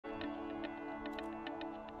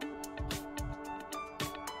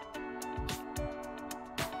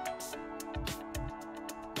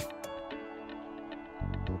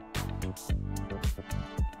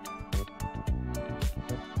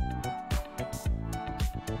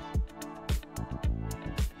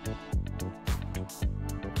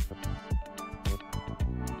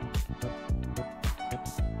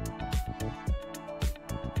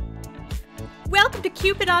Welcome to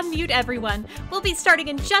Cupid on Mute, everyone. We'll be starting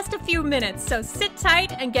in just a few minutes, so sit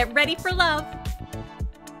tight and get ready for love.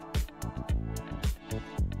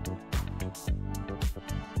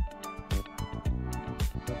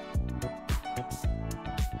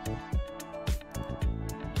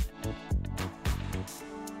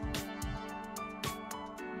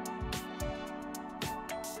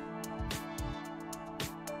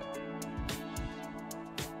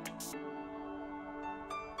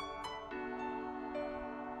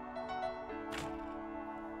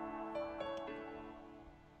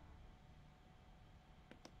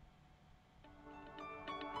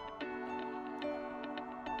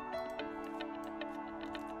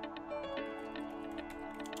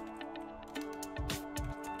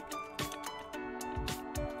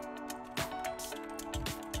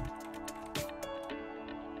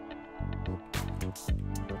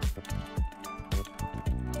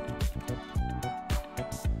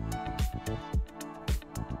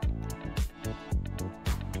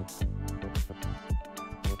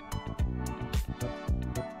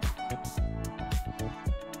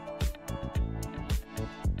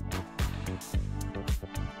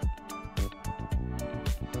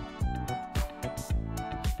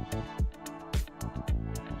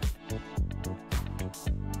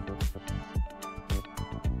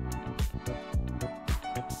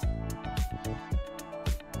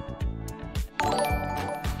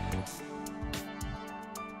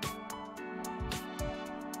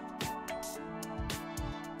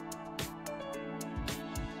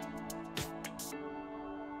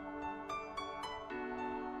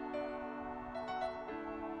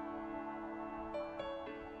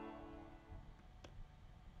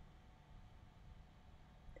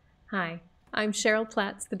 Hi, I'm Cheryl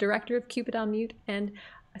Platts, the director of Cupid on Mute and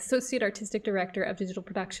Associate Artistic Director of Digital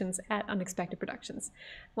Productions at Unexpected Productions.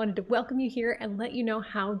 I wanted to welcome you here and let you know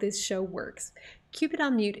how this show works. Cupid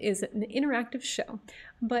on Mute is an interactive show,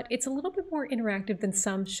 but it's a little bit more interactive than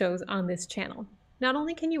some shows on this channel. Not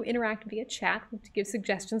only can you interact via chat to give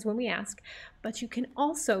suggestions when we ask, but you can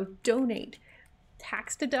also donate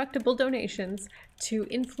tax-deductible donations to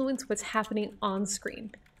influence what's happening on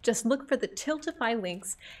screen. Just look for the Tiltify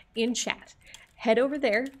links in chat. Head over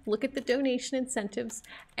there, look at the donation incentives,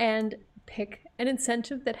 and pick an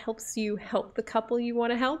incentive that helps you help the couple you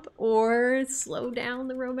want to help or slow down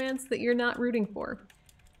the romance that you're not rooting for.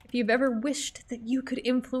 If you've ever wished that you could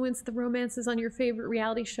influence the romances on your favorite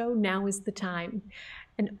reality show, now is the time.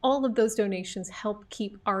 And all of those donations help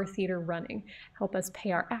keep our theater running, help us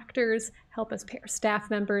pay our actors, help us pay our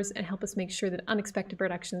staff members, and help us make sure that Unexpected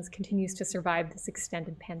Productions continues to survive this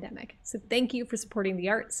extended pandemic. So thank you for supporting the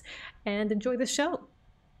arts and enjoy the show.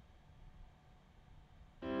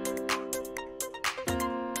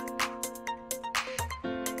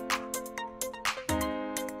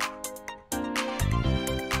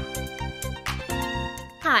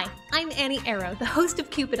 Hi, I'm Annie Arrow, the host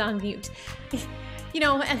of Cupid on Mute. You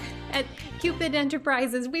know, at Cupid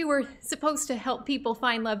Enterprises, we were supposed to help people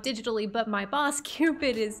find love digitally, but my boss,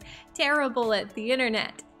 Cupid, is terrible at the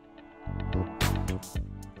internet.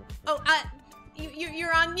 Oh,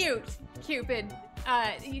 you're on mute, Cupid.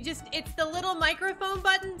 It's the little microphone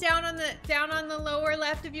button down on the lower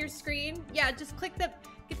left of your screen. Yeah, just get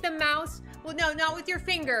the mouse. Well, no, not with your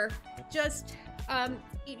finger. Just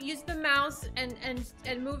use the mouse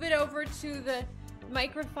and move it over to the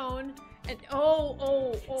microphone. And so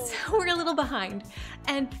we're a little behind.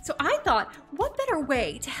 And so I thought, what better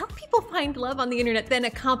way to help people find love on the internet than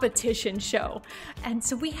a competition show? And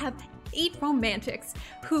so we have 8 romantics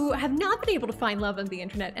who have not been able to find love on the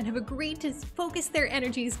internet and have agreed to focus their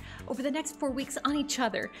energies over the next 4 weeks on each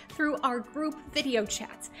other through our group video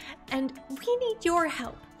chats. And we need your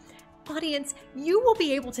help. Audience, you will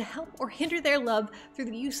be able to help or hinder their love through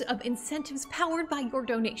the use of incentives powered by your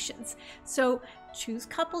donations. So choose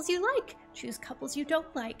couples you like, choose couples you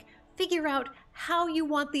don't like, figure out how you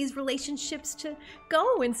want these relationships to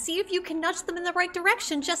go and see if you can nudge them in the right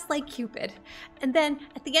direction, just like Cupid. And then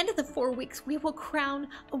at the end of the 4 weeks, we will crown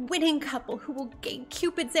a winning couple who will gain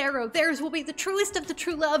Cupid's arrow. Theirs will be the truest of the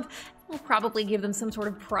true love. We'll probably give them some sort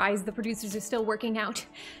of prize the producers are still working out.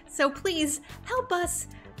 So please help us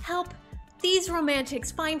help these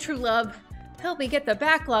romantics find true love. Help me get the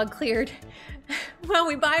backlog cleared while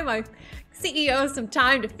we buy my CEO some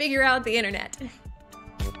time to figure out the internet.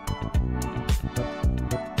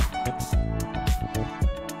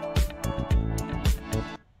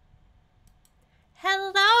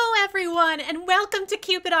 Hello, everyone, and welcome to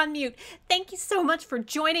Cupid on Mute. Thank you so much for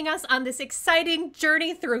joining us on this exciting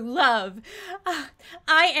journey through love.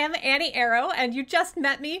 I am Annie Arrow, and you just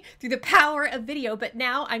met me through the power of video, but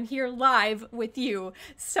now I'm here live with you.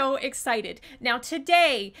 So excited. Now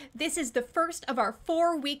today, this is the first of our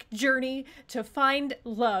 4-week journey to find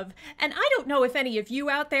love. And I don't know if any of you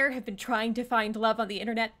out there have been trying to find love on the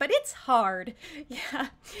internet, but it's hard. Yeah.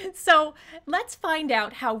 So let's find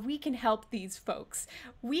out how we can help these folks.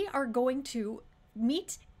 We are going to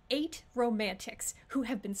meet 8 romantics who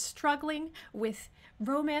have been struggling with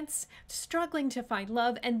romance, struggling to find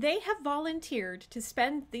love, and they have volunteered to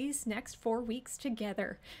spend these next 4 weeks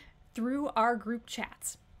together through our group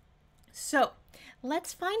chats. So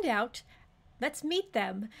let's find out, let's meet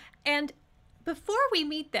them, and before we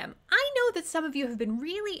meet them, I know that some of you have been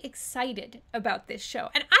really excited about this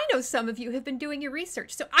show, and I know some of you have been doing your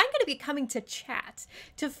research, so I'm going to be coming to chat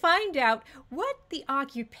to find out what the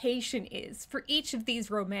occupation is for each of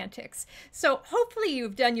these romantics. So hopefully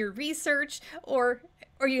you've done your research or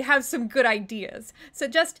you have some good ideas. So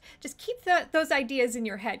just keep those ideas in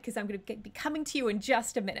your head, because I'm going to be coming to you in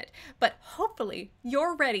just a minute. But hopefully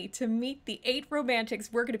you're ready to meet the 8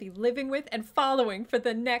 romantics we're going to be living with and following for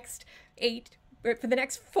the next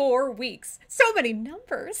 4 weeks. So many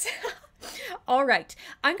numbers. All right,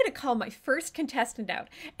 I'm going to call my first contestant out.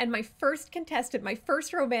 And my first contestant, my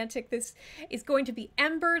first romantic, this is going to be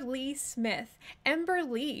Ember Lee Smith. Ember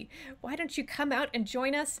Lee, why don't you come out and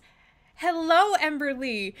join us? Hello, Ember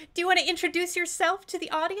Lee. Do you want to introduce yourself to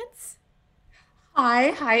the audience?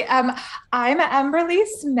 Hi. I'm Emberly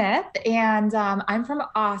Smith, and I'm from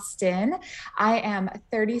Austin. I am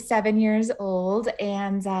 37 years old,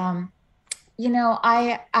 and I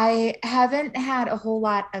haven't had a whole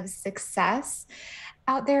lot of success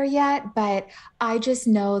out there yet, but I just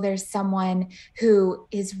know there's someone who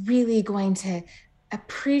is really going to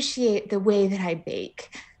appreciate the way that I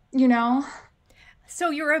bake, So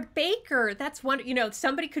you're a baker. That's one,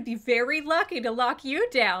 somebody could be very lucky to lock you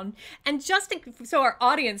down. And so our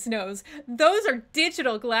audience knows, those are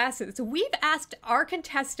digital glasses. We've asked our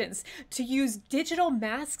contestants to use digital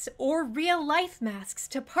masks or real life masks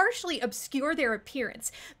to partially obscure their appearance.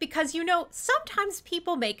 Because, sometimes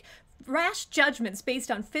people make rash judgments based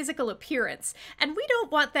on physical appearance, and we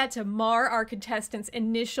don't want that to mar our contestants'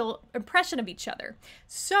 initial impression of each other.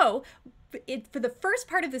 So for the first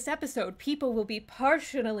part of this episode, people will be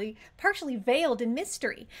partially veiled in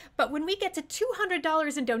mystery. But when we get to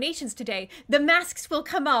 $200 in donations today, the masks will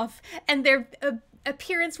come off and their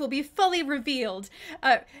appearance will be fully revealed,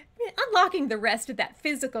 unlocking the rest of that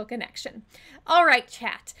physical connection. All right,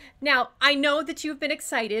 chat. Now, I know that you've been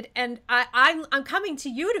excited, and I'm coming to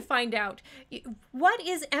you to find out, what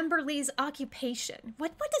is Ember Lee's occupation?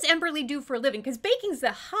 What does Ember Lee do for a living? Because baking's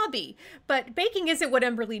the hobby, but baking isn't what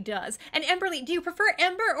Ember Lee does. And Ember Lee, do you prefer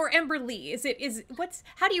Ember or Ember Lee?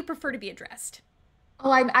 How do you prefer to be addressed?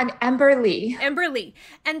 Oh, I'm Ember Lee. Ember Lee.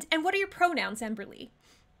 And what are your pronouns, Ember Lee?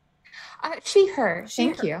 She, her.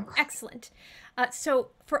 Thank her. you. Excellent. So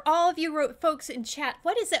for all of you folks in chat,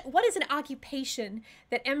 what is an occupation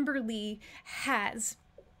that Ember Lee has?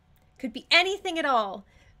 Could be anything at all.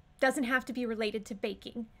 Doesn't have to be related to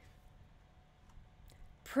baking.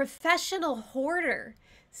 Professional hoarder.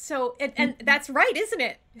 So, and that's right, isn't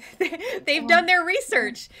it? They've done their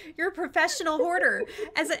research. You're a professional hoarder.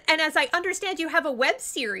 As I understand, you have a web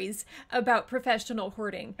series about professional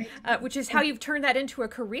hoarding, which is how you've turned that into a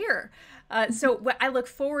career. So I look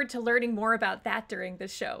forward to learning more about that during the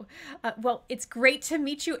show. Well, it's great to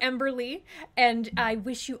meet you, Ember Lee, and I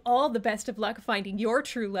wish you all the best of luck finding your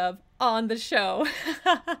true love on the show.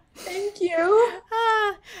 Thank you.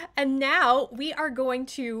 And now we are going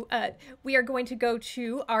to go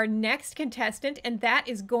to our next contestant, and that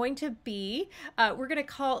is going to be we're going to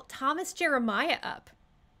call Thomas Jeremiah up.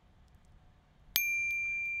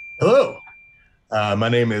 Hello. My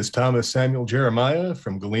name is Thomas Samuel Jeremiah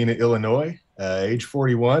from Galena, Illinois, age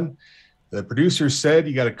 41. The producer said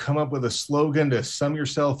you got to come up with a slogan to sum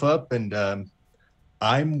yourself up, and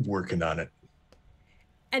I'm working on it.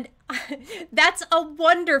 And that's a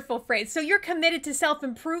wonderful phrase. So you're committed to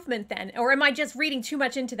self-improvement then, or am I just reading too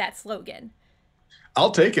much into that slogan?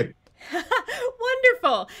 I'll take it.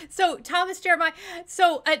 Wonderful. So Thomas Jeremiah,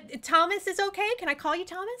 Thomas is okay? Can I call you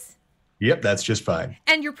Thomas? Yep, that's just fine.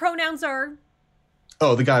 And your pronouns are?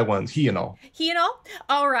 Oh, the guy ones, he and all. He and all?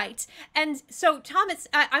 All right. And so Thomas,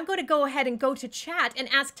 I'm going to go ahead and go to chat and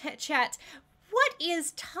ask chat, what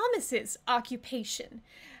is Thomas's occupation?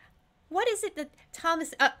 What is it that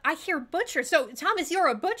Thomas, I hear butcher. So Thomas, you're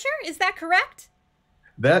a butcher? Is that correct?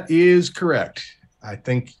 That is correct. I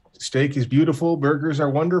think steak is beautiful. Burgers are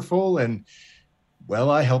wonderful. And Well,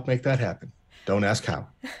 I help make that happen. Don't ask how.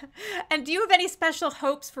 And do you have any special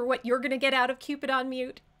hopes for what you're going to get out of Cupid on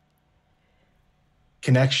Mute?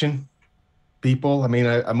 Connection, people. I mean,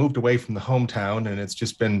 I moved away from the hometown, and it's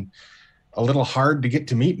just been a little hard to get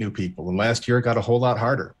to meet new people. And last year it got a whole lot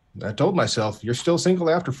harder. I told myself, you're still single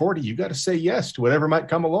after 40. You got to say yes to whatever might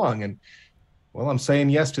come along. And well, I'm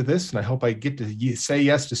saying yes to this, and I hope I get to say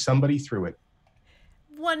yes to somebody through it.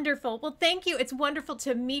 Wonderful. Well, thank you. It's wonderful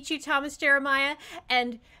to meet you, Thomas Jeremiah,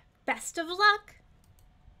 and best of luck.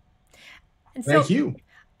 And Thank you.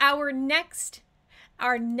 Our next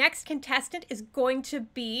contestant is going to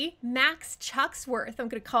be Max Chucksworth. I'm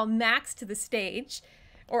going to call Max to the stage,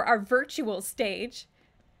 or our virtual stage.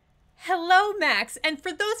 Hello, Max. And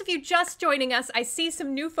for those of you just joining us, I see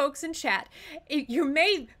some new folks in chat. You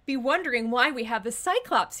may be wondering why we have the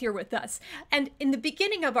Cyclops here with us. And in the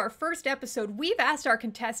beginning of our first episode, we've asked our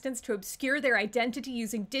contestants to obscure their identity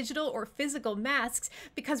using digital or physical masks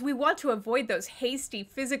because we want to avoid those hasty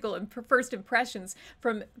physical and first impressions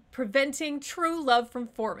from preventing true love from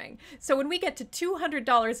forming. So when we get to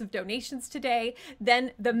 $200 of donations today,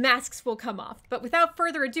 then the masks will come off. But without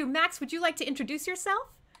further ado, Max, would you like to introduce yourself?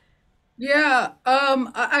 Yeah,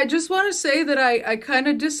 I just want to say that I kind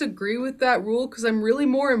of disagree with that rule because I'm really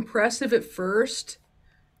more impressive at first.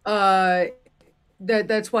 That's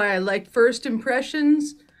why I like first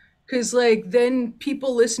impressions, because like then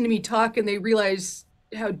people listen to me talk and they realize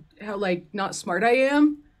how like not smart I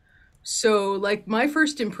am. So like my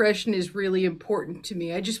first impression is really important to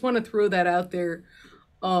me. I just want to throw that out there.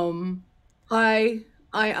 Hi,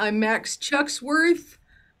 I'm Max Chucksworth.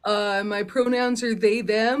 My pronouns are they,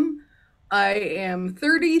 them. I am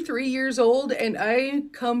 33 years old and I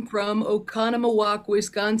come from Oconomowoc,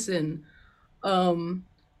 Wisconsin.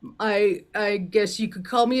 I guess you could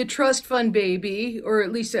call me a trust fund baby, or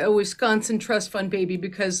at least a Wisconsin trust fund baby,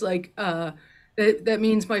 because like that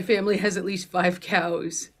means my family has at least 5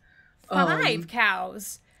 cows. 5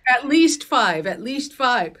 cows. At least five.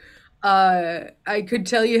 I could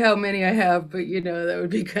tell you how many I have, but you know, that would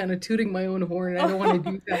be kind of tooting my own horn. I don't want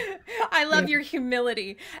to do that. I love your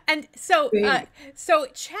humility. And so,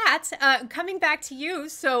 chat, coming back to you.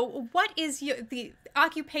 So what is the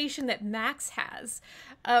occupation that Max has?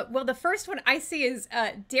 Well, the first one I see is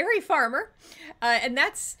dairy farmer. And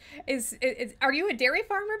that's, are you a dairy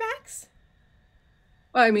farmer, Max?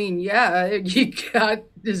 I mean, yeah, you got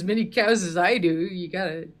as many cows as I do. You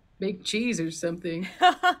gotta make cheese or something.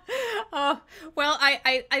 Well,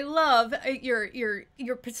 I love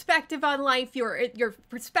your perspective on life, your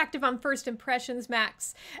perspective on first impressions,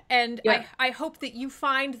 Max, and yeah. I hope that you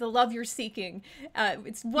find the love you're seeking.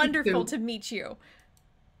 It's wonderful to meet you.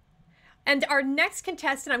 And our next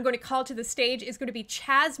contestant I'm going to call to the stage is going to be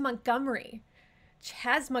Chaz Montgomery.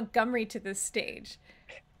 Chaz Montgomery to the stage.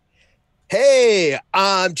 Hey,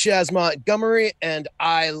 I'm Chaz Montgomery, and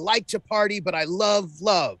I like to party, but I love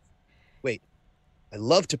love. Wait, I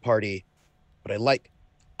love to party, but I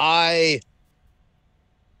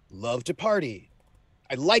love to party.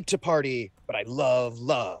 I like to party, but I love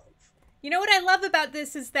love. You know what I love about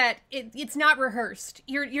this is that it's not rehearsed.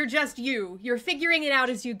 You're just you. You're figuring it out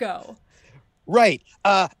as you go. Right.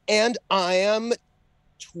 And I am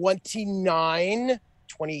 29.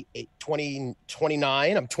 28, 20,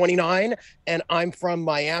 29. I'm 29 and I'm from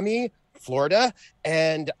Miami, Florida,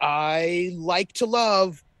 and I like to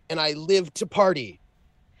love and I live to party.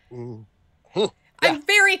 Yeah. I'm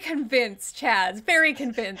very convinced, Chaz, very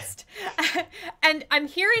convinced. And I'm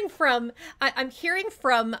hearing from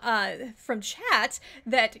chat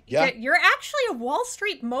that you're actually a Wall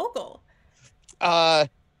Street mogul. Are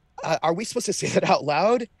we supposed to say that out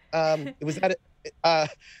loud? Was that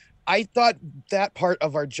I thought that part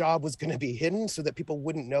of our job was going to be hidden so that people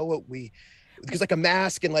wouldn't know what because like a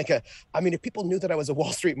mask and if people knew that I was a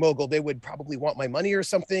Wall Street mogul, they would probably want my money or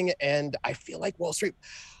something. And I feel like Wall Street,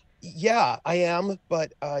 yeah, I am,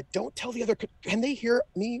 but don't tell the other, can they hear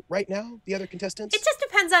me right now? The other contestants? It just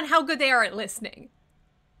depends on how good they are at listening.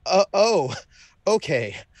 Oh,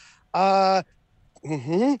 okay. Yeah,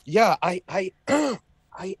 I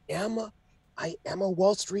am a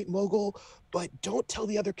Wall Street mogul, but don't tell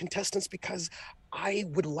the other contestants because I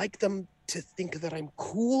would like them to think that I'm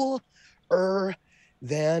cooler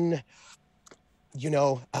than,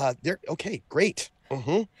 they're okay, great.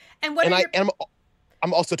 Mm-hmm. And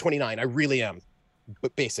I'm also 29. I really am,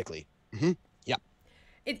 but basically, yeah.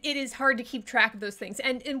 It is hard to keep track of those things.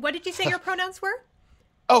 And what did you say your pronouns were?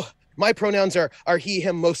 Oh, my pronouns are he,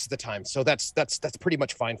 him most of the time. So that's pretty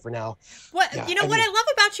much fine for now. What Yeah, what I love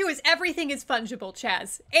about you is everything is fungible,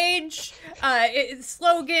 Chaz. Age,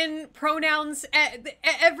 slogan, pronouns,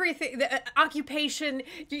 everything, occupation.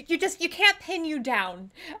 You can't pin you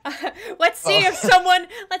down. Let's see if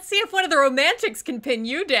one of the romantics can pin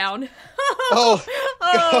you down. Oh.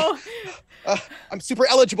 I'm super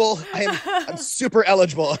eligible. I'm super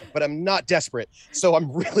eligible, but I'm not desperate. So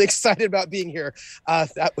I'm really excited about being here.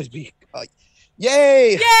 That would be,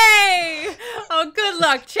 yay! Yay! Oh, good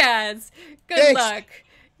luck, Chaz. Good Thanks. luck.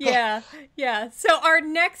 Yeah. So our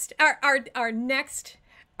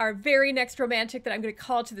very next romantic that I'm going to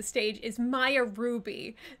call to the stage is Maya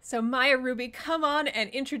Ruby. So Maya Ruby, come on and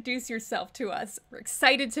introduce yourself to us. We're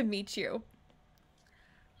excited to meet you.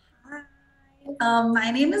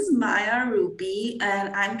 My name is Maya Ruby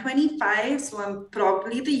and I'm 25, so I'm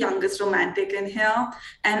probably the youngest romantic in here.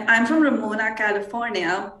 And I'm from Ramona,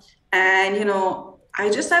 California. And, I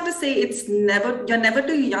just have to say you're never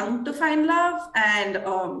too young to find love and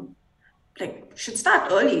should start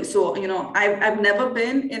early. So, I've never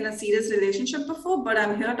been in a serious relationship before, but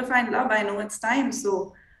I'm here to find love. I know it's time.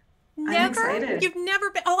 So I'm excited. You've never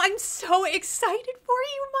been. Oh, I'm so excited for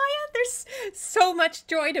you, Maya. There's so much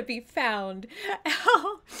joy to be found.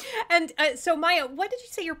 And so, Maya, what did you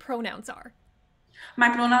say your pronouns are? My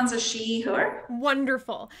pronouns are she, her.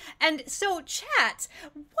 Wonderful. And so, chat,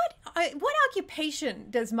 what occupation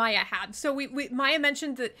does Maya have? So Maya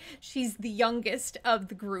mentioned that she's the youngest of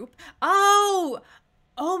the group. Oh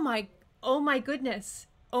my goodness.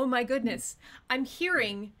 Oh my goodness. I'm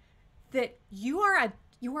hearing that you are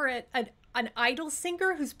an idol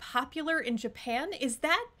singer who's popular in Japan. Is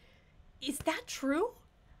that true?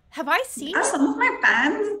 Have I seen? Are some of my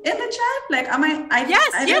fans in the chat?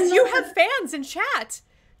 Yes, you have fans in chat.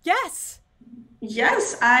 Yes.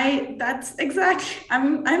 Yes, that's exactly.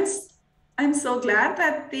 I'm so glad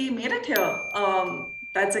that they made it here.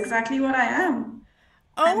 That's exactly what I am.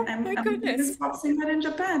 Oh I'm my goodness. I'm a pop singer in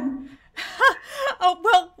Japan. Oh,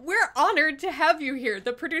 well, we're honored to have you here.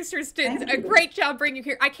 The producers did a great job bringing you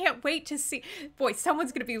here. I can't wait to see. Boy,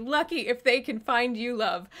 someone's going to be lucky if they can find you,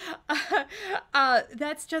 love.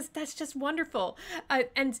 That's just wonderful.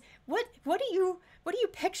 And what do you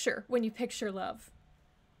picture when you picture love?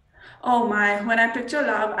 Oh my, when I picture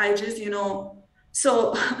love, I just,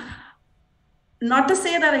 so not to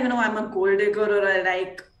say that, I'm a gold digger or I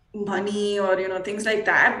like money or, things like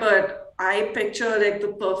that, but I picture like the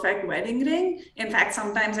perfect wedding ring. In fact,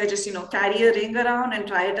 sometimes I just, carry a ring around and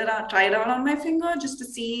try it out on my finger just to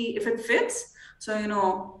see if it fits. So,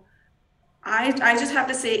 I just have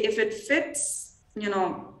to say if it fits,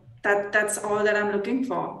 that's all that I'm looking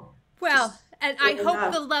for. Well, and I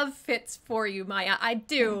hope the love fits for you, Maya. I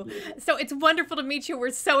do. So it's wonderful to meet you.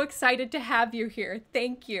 We're so excited to have you here.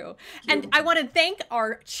 Thank you. And I want to thank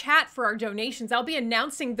our chat for our donations. I'll be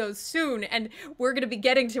announcing those soon, and we're going to be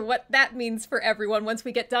getting to what that means for everyone once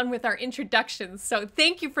we get done with our introductions. So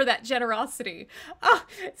thank you for that generosity. Oh,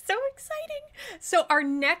 so exciting. So our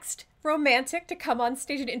next romantic to come on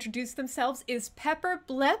stage and introduce themselves is Pepper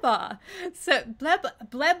Bleba. So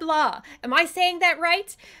Blebla. Am I saying that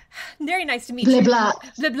right? Very nice to meet you. Blebla.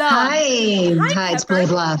 Blebla. Hi, it's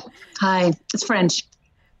Blebla. Hi, it's French.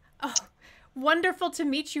 Oh, wonderful to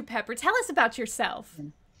meet you, Pepper. Tell us about yourself.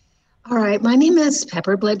 All right, my name is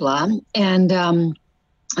Pepper Blebla, and I'm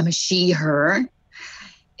a she, her,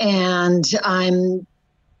 and I'm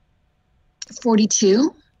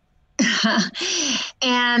 42.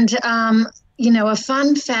 And, a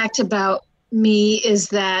fun fact about me is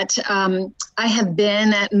that I have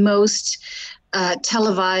been at most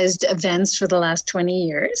televised events for the last 20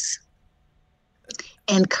 years.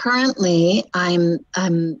 And currently I'm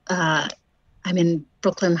in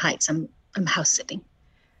Brooklyn Heights. I'm house sitting.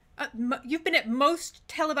 You've been at most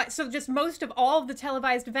televised, so just most of all of the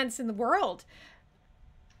televised events in the world.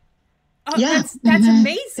 Oh, yeah. That's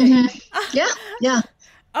amazing. Yeah.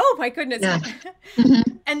 Oh my goodness. Yeah.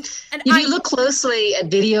 And if you look closely at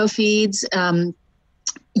video feeds,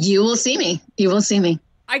 you will see me.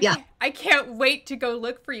 I can't wait to go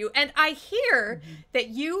look for you. And I hear that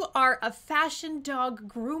you are a fashion dog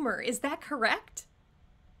groomer. Is that correct?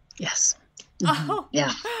 Yes. Oh.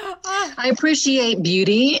 Yeah. I appreciate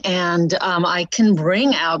beauty, and I can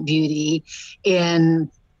bring out beauty in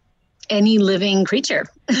any living creature.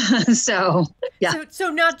 So, yeah. So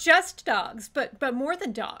not just dogs, but more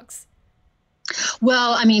than dogs.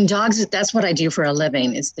 Well, I mean, dogs, that's what I do for a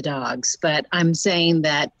living, is the dogs. But I'm saying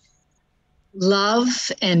that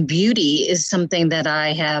love and beauty is something that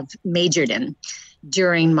I have majored in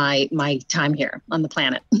during my time here on the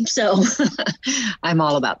planet. So I'm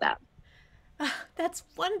all about that. That's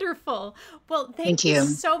wonderful. Well, Thank you you.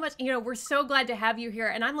 so much. You know, we're so glad to have you here,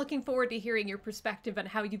 and I'm looking forward to hearing your perspective on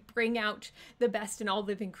how you bring out the best in all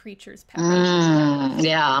living creatures, Pepper.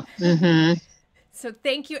 Yeah. Mm-hmm. So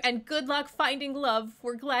thank you, and good luck finding love.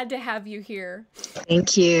 We're glad to have you here.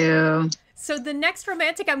 Thank you. So the next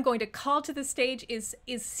romantic I'm going to call to the stage is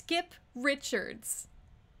Skip Richards.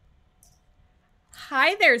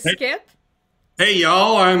 Hi there, Skip. Hey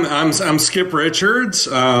y'all, I'm Skip Richards.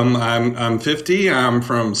 I'm 50. I'm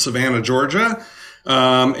from Savannah, Georgia,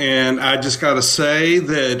 and I just got to say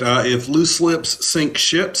that if loose lips sink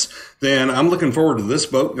ships, then I'm looking forward to this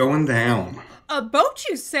boat going down. A boat,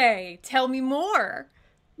 you say? Tell me more.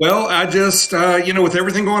 Well, I just with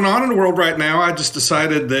everything going on in the world right now, I just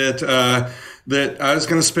decided that that I was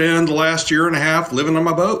going to spend the last year and a half living on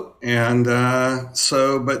my boat, and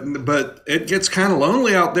but it gets kind of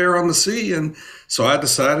lonely out there on the sea, and so I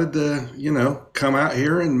decided to come out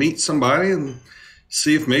here and meet somebody and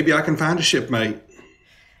see if maybe I can find a shipmate.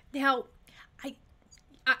 Now,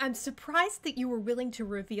 I'm surprised that you were willing to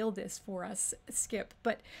reveal this for us, Skip,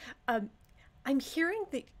 but I'm hearing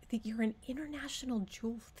that you're an international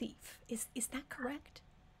jewel thief. Is that correct?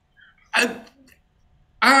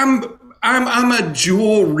 I'm a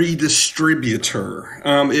jewelry distributor.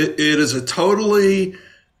 It is a totally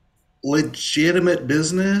legitimate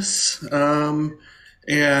business, and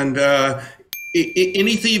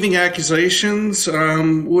any thieving accusations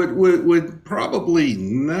would probably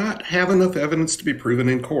not have enough evidence to be proven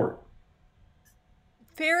in court.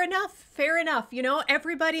 Fair enough. Fair enough. You know,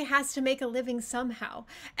 everybody has to make a living somehow.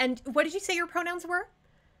 And what did you say your pronouns were?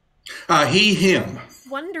 He, him.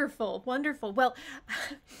 Wonderful, wonderful. Well,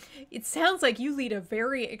 it sounds like you lead a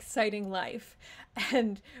very exciting life,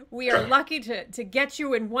 and we are lucky to get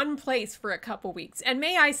you in one place for a couple weeks. And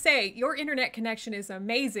may I say, your internet connection is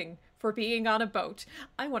amazing for being on a boat.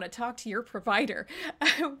 I want to talk to your provider.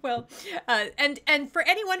 Well, and for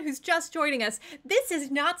anyone who's just joining us, this is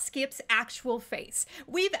not Skip's actual face.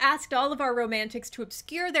 We've asked all of our romantics to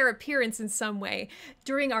obscure their appearance in some way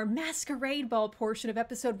during our masquerade ball portion of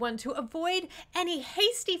episode 1 to avoid any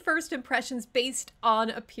hasty first impressions based on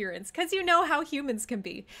appearance, because you know how humans can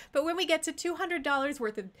be. But when we get to $200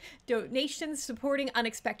 worth of donations supporting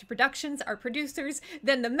Unexpected Productions, our producers,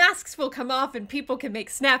 then the masks will come off and people can make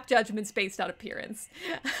snap judgments based on appearance.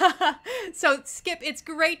 So, Skip, it's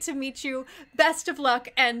great to meet you. Best of luck,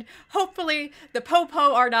 and hopefully the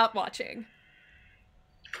po-po are not watching.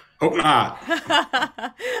 Hope not.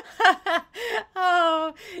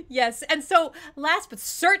 Oh, yes. And so, last but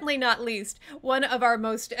certainly not least, one of our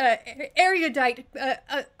most erudite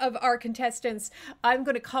of our contestants, I'm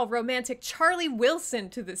going to call romantic Charlie Wilson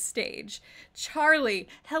to the stage. Charlie,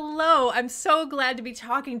 hello. I'm so glad to be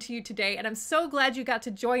talking to you today, and I'm so glad you got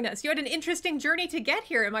to join us. You had an interesting journey to get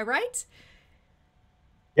here, am I right?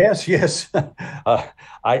 Yes.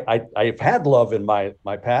 I've had love in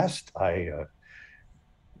my past. I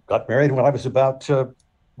got married when I was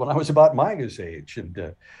about Maya's age,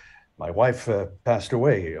 and my wife passed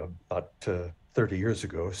away about 30 years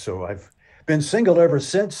ago. So I've been single ever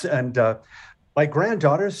since. And my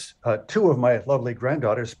granddaughters, two of my lovely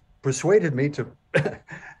granddaughters, persuaded me to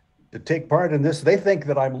to take part in this. They think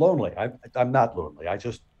that I'm lonely. I'm not lonely. I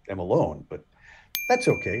just am alone, but that's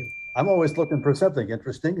okay. I'm always looking for something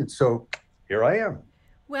interesting, and so here I am.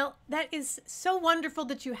 Well, that is so wonderful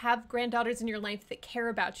that you have granddaughters in your life that care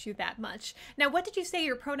about you that much. Now, what did you say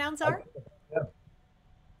your pronouns are?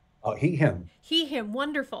 He, him. He, him.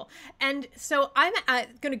 Wonderful. And so I'm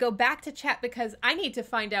going to go back to chat because I need to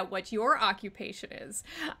find out what your occupation is.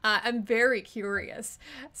 I'm very curious.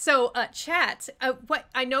 So chat, what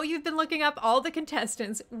I know you've been looking up all the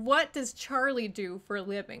contestants. What does Charlie do for a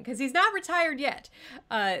living? Because he's not retired yet.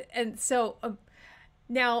 And so...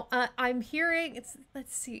 now, I'm hearing,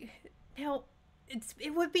 let's see, now,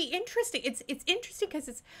 it would be interesting. It's interesting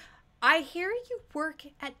because I hear you work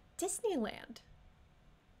at Disneyland.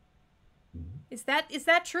 Is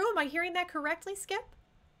that true? Am I hearing that correctly, Skip?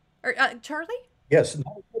 Or Charlie? Yes,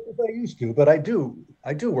 not as I used to, but I do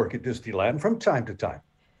work at Disneyland from time to time.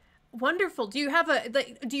 Wonderful. Do you have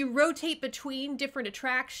do you rotate between different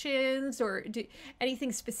attractions, or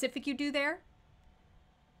anything specific you do there?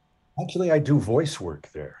 Actually, I do voice work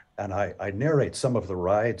there, and I narrate some of the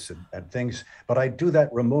rides and things, but I do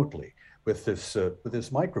that remotely with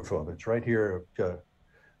this microphone that's right here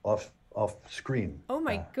off screen. Oh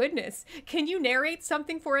my goodness. Can you narrate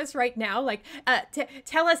something for us right now? Like,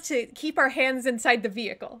 tell us to keep our hands inside the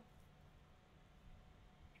vehicle.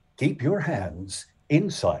 Keep your hands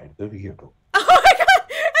inside the vehicle. Oh my God.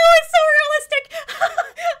 Oh, it's so realistic.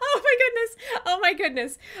 Oh my goodness. Oh my my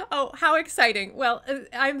goodness. Oh, how exciting. Well,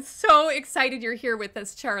 I'm so excited you're here with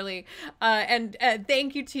us, Charlie. And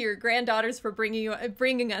thank you to your granddaughters for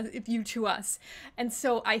bringing you to us. And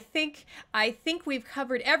so I think we've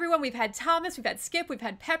covered everyone. We've had Thomas, we've had Skip, we've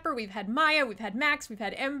had Pepper, we've had Maya, we've had Max, we've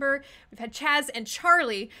had Ember, we've had Chaz and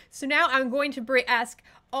Charlie. So now I'm going to ask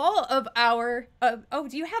all of our, do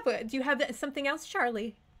you have something else,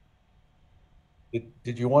 Charlie?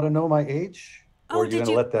 Did you want to know my age? Or are you going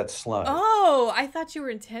to let that slide? Oh, I thought you were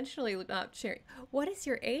intentionally not sharing. What is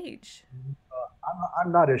your age?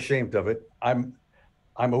 I'm not ashamed of it. I'm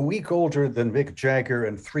a week older than Mick Jagger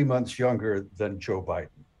and 3 months younger than Joe Biden.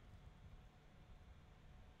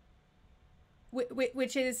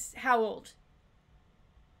 Which is how old?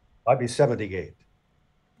 I'd be 78.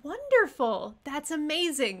 Wonderful. That's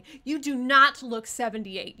amazing. You do not look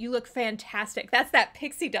 78. You look fantastic. That's that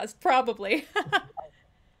pixie dust, probably.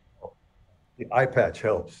 The eye patch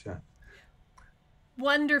helps. Yeah.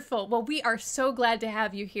 Wonderful. Well, we are so glad to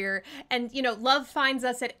have you here. And, love finds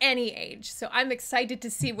us at any age. So I'm excited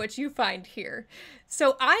to see what you find here.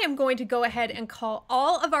 So I am going to go ahead and call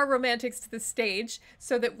all of our romantics to the stage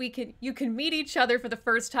so that you can meet each other for the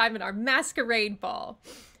first time in our masquerade ball.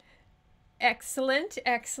 Excellent,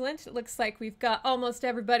 excellent. It looks like we've got almost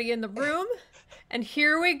everybody in the room. And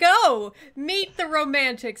here we go. Meet the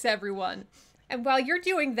romantics, everyone. And while you're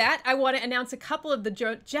doing that, I want to announce a couple of the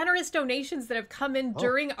generous donations that have come in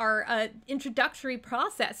during our introductory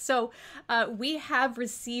process. So we have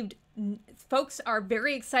received, folks are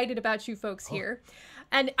very excited about you folks here.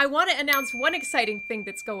 And I want to announce one exciting thing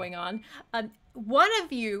that's going on. One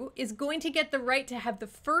of you is going to get the right to have the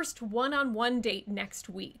first one-on-one date next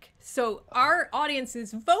week. So our audience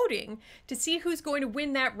is voting to see who's going to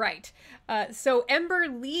win that right. So Ember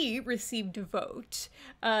Lee received a vote,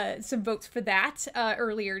 some votes for that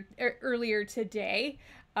earlier today.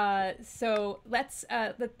 So let's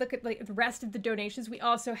look at the rest of the donations. We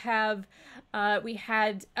also have,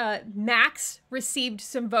 Max received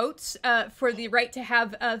some votes for the right to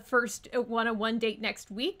have a first one-on-one date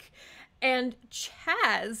next week. And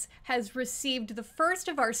Chaz has received the first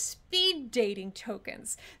of our speed dating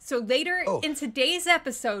tokens. So later in today's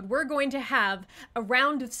episode, we're going to have a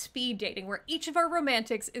round of speed dating where each of our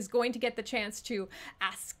romantics is going to get the chance to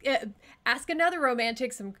ask another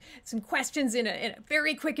romantic some questions in a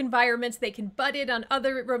very quick environment. They can butt in on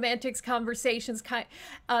other romantics' conversations.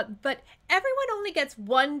 But everyone only gets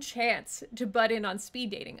one chance to butt in on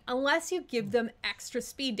speed dating unless you give them extra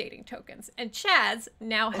speed dating tokens. And Chaz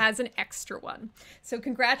now has an extra one. So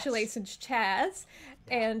congratulations, Chaz.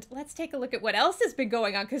 And let's take a look at what else has been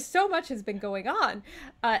going on, because so much has been going on.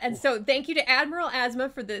 And so thank you to Admiral Asma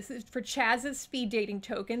for Chaz's speed dating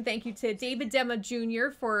token. Thank you to David Dema Jr.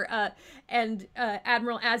 and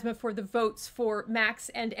Admiral Asma for the votes for Max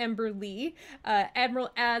and Ember Lee. Admiral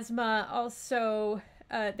Asma also...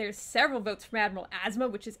 there's several votes from Admiral Asma,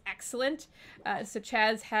 which is excellent. So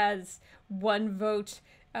Chaz has one vote.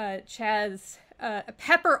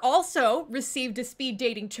 Pepper also received a speed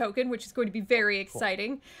dating token, which is going to be very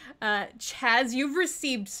exciting. Chaz, you've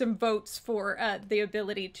received some votes for the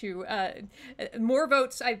ability to, more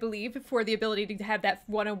votes, I believe, for the ability to have that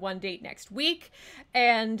one-on-one date next week.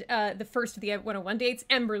 And the first of the one-on-one dates,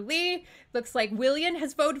 Ember Lee, looks like William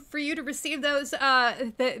has voted for you to receive those,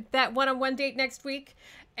 that one-on-one date next week.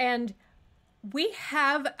 And we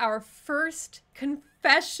have our first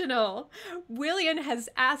confessional. William has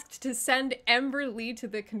asked to send Ember Lee to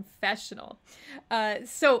the confessional.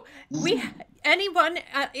 So anyone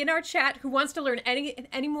in our chat who wants to learn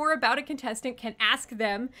any more about a contestant can ask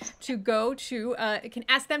them to go to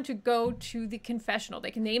the confessional.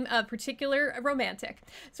 They can name a particular romantic.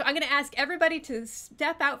 So I'm going to ask everybody to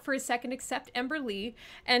step out for a second except Ember Lee.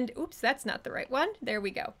 And oops, that's not the right one. There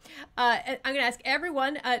we go. I'm going to ask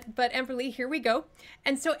everyone, but Ember Lee, here we go.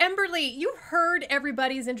 And so Ember Lee, you've heard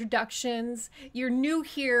everybody's introductions. You're new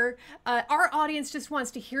here. Our audience just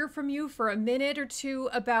wants to hear from you for a minute or two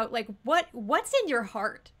about like what's in your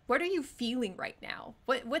heart. What are you feeling right now?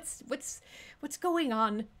 What's going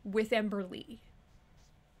on with Ember Lee?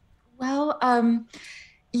 Well,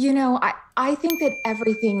 I think that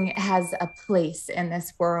everything has a place in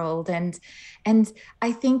this world, and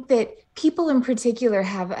I think that people in particular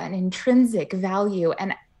have an intrinsic value,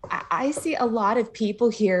 and I see a lot of people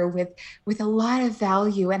here with a lot of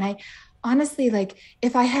value, and I honestly, like,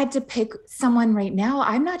 if I had to pick someone right now,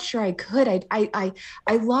 I'm not sure I could. I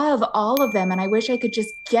love all of them, and I wish I could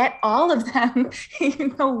just get all of them,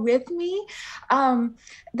 with me.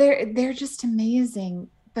 They're just amazing.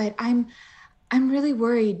 But I'm really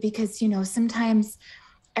worried because, sometimes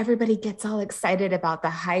everybody gets all excited about the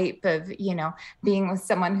hype of, being with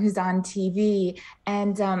someone who's on TV,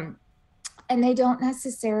 and they don't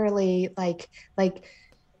necessarily like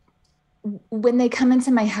when they come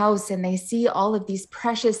into my house and they see all of these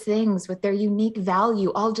precious things with their unique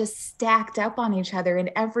value all just stacked up on each other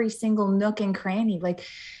in every single nook and cranny, like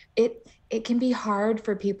it can be hard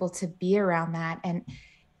for people to be around that. And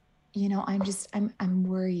I'm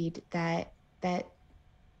worried that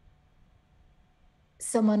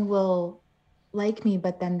someone will like me,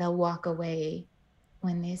 but then they'll walk away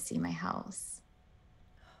when they see my house.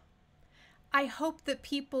 I hope that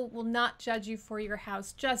people will not judge you for your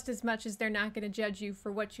house just as much as they're not going to judge you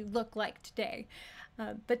for what you look like today.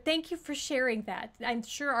 But thank you for sharing that. I'm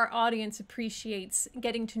sure our audience appreciates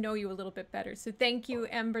getting to know you a little bit better. So thank you,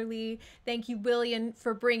 Emberly. Thank you, William,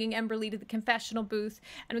 for bringing Emberly to the confessional booth.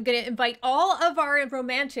 And I'm going to invite all of our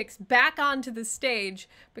romantics back onto the stage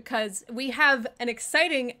because we have an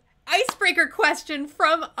exciting icebreaker question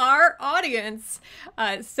from our audience.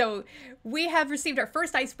 So we have received our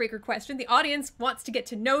first icebreaker question. The audience wants to get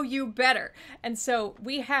to know you better. And so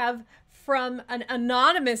we have from an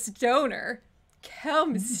anonymous donor, Kel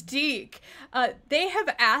Mystique. They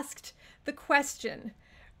have asked the question,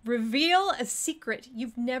 reveal a secret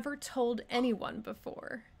you've never told anyone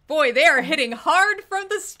before. Boy, they are hitting hard from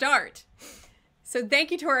the start. So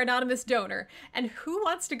thank you to our anonymous donor. And who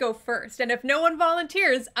wants to go first? And if no one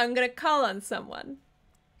volunteers, I'm going to call on someone.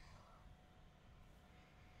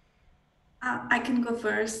 I can go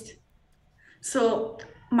first. So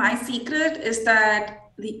my secret is that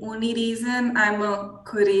the only reason I'm a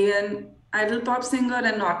Korean idol pop singer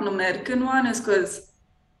and not an American one is because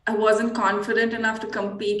I wasn't confident enough to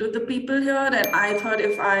compete with the people here. And I thought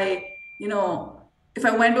if I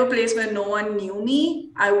went to a place where no one knew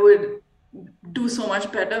me, I would do so much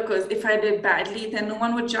better, because if I did badly, then no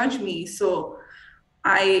one would judge me. So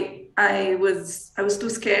I was too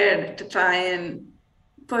scared to try and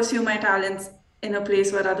pursue my talents in a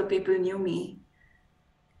place where other people knew me.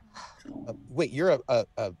 So, wait, you're a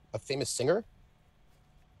famous singer?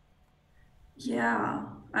 Yeah,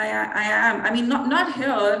 I am. I mean, not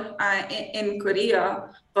here in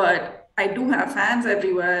Korea, but I do have fans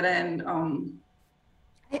everywhere. And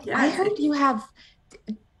I heard you have.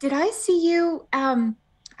 Did I see you? I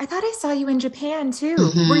thought I saw you in Japan too.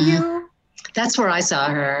 Mm-hmm. Were you? That's where I saw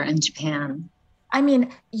her, in Japan. I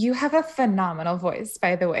mean, you have a phenomenal voice,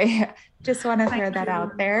 by the way. Just want to throw that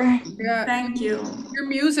out there. Yeah, thank you. Your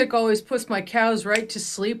music always puts my cows right to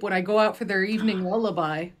sleep when I go out for their evening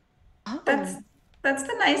lullaby. Oh. That's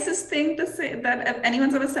the nicest thing to say that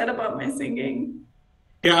anyone's ever said about my singing.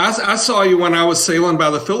 Yeah, I saw you when I was sailing by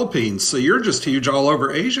the Philippines, so you're just huge all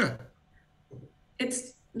over Asia.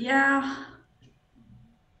 It's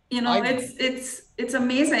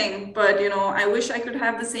amazing, but I wish I could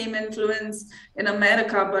have the same influence in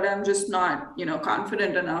America, but I'm just not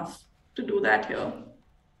confident enough to do that here.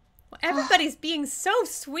 Well, everybody's being so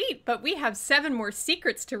sweet, but we have 7 more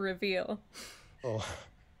secrets to reveal. Oh.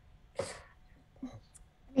 I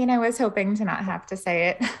mean, I was hoping to not have to say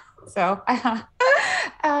it. So,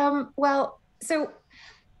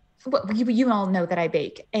 you all know that I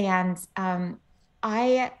bake, and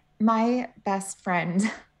my best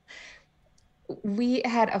friend, we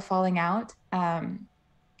had a falling out.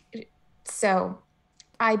 So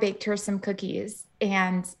I baked her some cookies,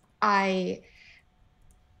 and I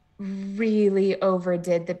really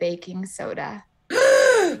overdid the baking soda.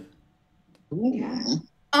 Yeah.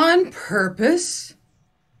 On purpose?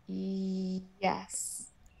 Yes.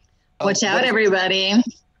 Watch out, everybody.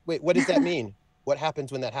 Wait, what does that mean? What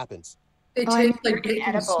happens when that happens? It tastes like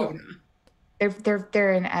baking soda.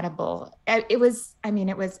 They're inedible. It was. I mean,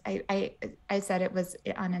 it was. I said it was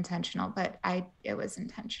unintentional, but it was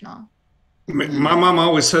intentional. My mom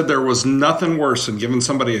always said there was nothing worse than giving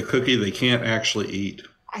somebody a cookie they can't actually eat.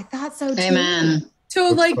 I thought so too. Amen. So,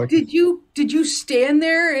 like, did you stand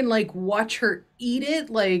there and like watch her eat it,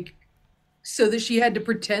 like, so that she had to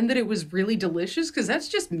pretend that it was really delicious? Because that's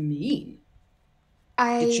just mean.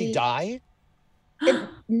 Did she die?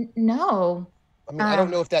 No. I mean, I don't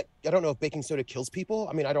know if baking soda kills people.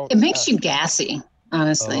 I mean, I don't. It makes you gassy,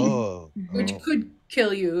 honestly. Oh. Which could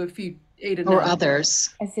kill you if you ate it. Or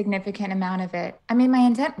others. A significant amount of it. I mean, my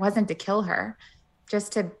intent wasn't to kill her,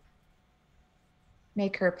 just to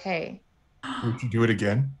make her pay. Would you do it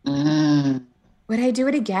again? Would I do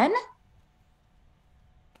it again?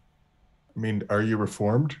 I mean, are you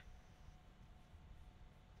reformed?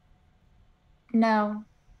 No.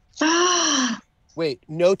 Wait,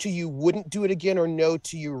 no to you wouldn't do it again, or no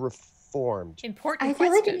to you informed. Important I feel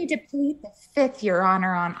question. like you need to plead the fifth, Your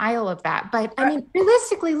Honor, on aisle of that. But I mean,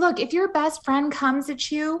 realistically, look, if your best friend comes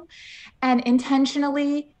at you and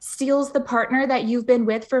intentionally steals the partner that you've been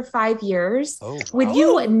with for 5 years, would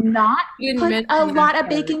you not put a lot of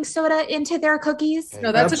baking soda into their cookies?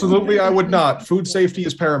 No, that's absolutely. I would not. Food safety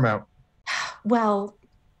is paramount. Well,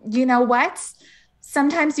 you know what?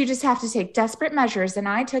 Sometimes you just have to take desperate measures, and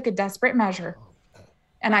I took a desperate measure,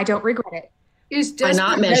 and I don't regret it. Is By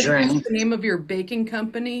not Desperate Measures measuring. the name of your baking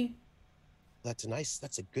company? That's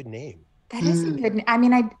a good name. That is a good. I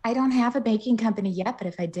mean, I don't have a baking company yet, but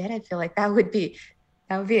if I did, I feel like that would be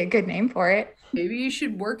a good name for it. Maybe you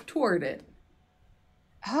should work toward it.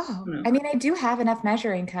 Oh, I mean, I do have enough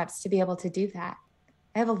measuring cups to be able to do that.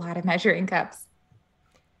 I have a lot of measuring cups.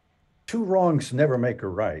 2 wrongs never make a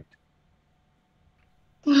right.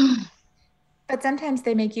 But sometimes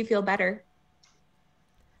they make you feel better.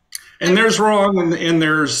 And there's wrong and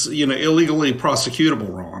there's, illegally prosecutable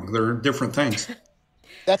wrong. There are different things.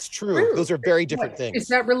 That's true. Those are very different things. Is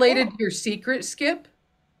that related to your secret, Skip?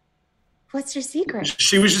 What's your secret?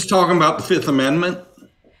 She was just talking about the Fifth Amendment.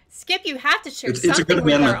 Skip, you have to share It's a good something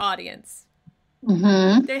with our amendment. audience.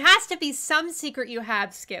 Mm-hmm. There has to be some secret you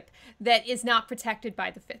have, Skip, that is not protected by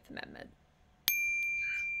the Fifth Amendment.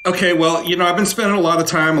 Okay, well, I've been spending a lot of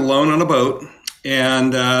time alone on a boat,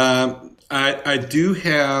 and I do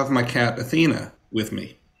have my cat Athena with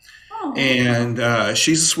me. Oh. And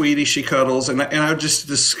she's a sweetie. She cuddles. And I've just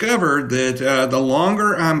discovered that the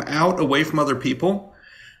longer I'm out away from other people,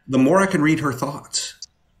 the more I can read her thoughts.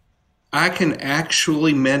 I can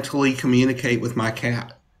actually mentally communicate with my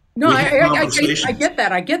cat. No, We have I conversations. get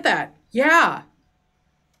that. I get that. Yeah.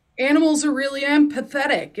 Animals are really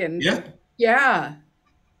empathetic. And yeah.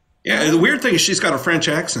 Yeah, the weird thing is she's got a French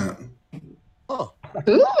accent. Oh.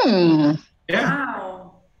 Ooh, Yeah.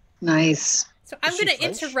 Wow. nice. So I'm Is she going to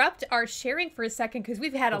French? interrupt our sharing for a second because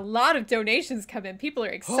we've had a lot of donations come in. People are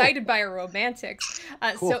excited by our romantics.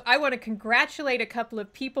 Cool. So I want to congratulate a couple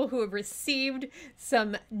of people who have received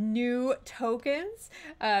some new tokens.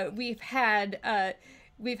 We've had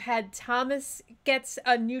Thomas gets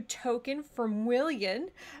a new token from William.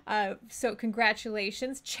 So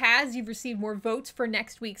congratulations. Chaz, you've received more votes for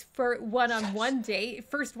next week's first one-on-one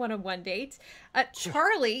date.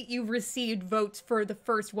 Charlie, you've received votes for the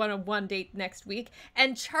first one-on-one date next week.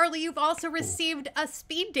 And Charlie, you've also received a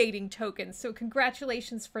speed dating token. So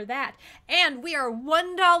congratulations for that. And we are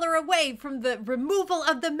 $1 away from the removal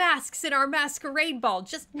of the masks in our masquerade ball.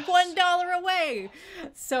 Just $1 away.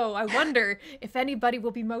 So I wonder if anybody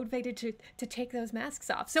will be motivated to take those masks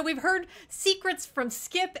off. So we've heard secrets from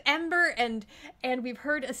Skip, Ember, and we've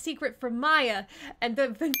heard a secret from Maya, and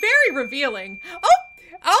they've been very revealing.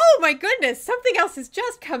 Oh my goodness, something else has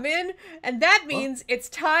just come in, and that means it's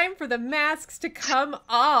time for the masks to come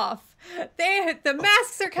off. The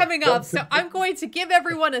masks are coming off, so I'm going to give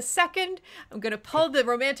everyone a second. I'm going to pull the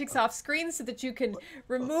romantics off screen so that you can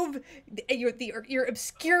remove your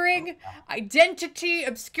obscuring identity,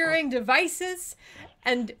 obscuring devices.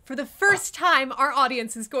 And for the first time, our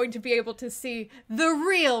audience is going to be able to see the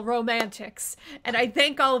real romantics. And I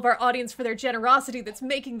thank all of our audience for their generosity that's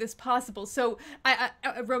making this possible. So,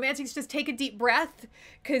 romantics, just take a deep breath,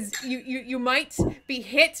 because you might be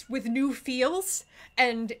hit with new feels.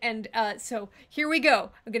 And so here we go.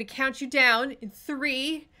 I'm going to count you down in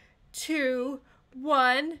 3, 2,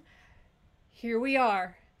 1. Here we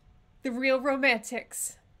are. The real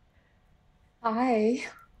romantics. Hi.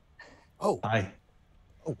 Oh. Hi.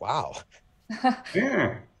 Oh, wow.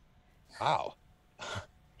 Yeah. Wow.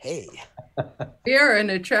 Hey. They're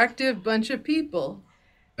an attractive bunch of people.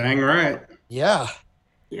 Dang right. Yeah.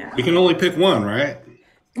 Yeah. We can only pick one, right?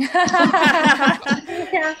 At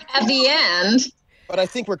the end, But I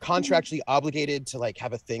think we're contractually obligated to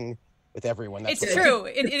have a thing with everyone. That's It's what- true.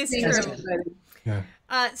 It is That's true. exciting. Yeah.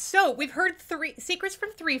 So we've heard 3 secrets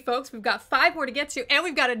from 3 folks. We've got 5 more to get to, and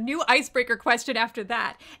we've got a new icebreaker question after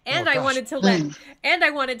that. And Oh, I gosh.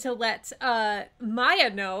 wanted to let Maya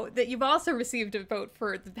know that you've also received a vote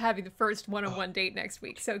for having the first one-on-one date next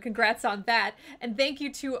week. So congrats on that, and thank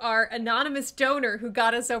you to our anonymous donor who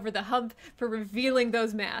got us over the hump for revealing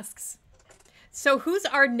those masks. So who's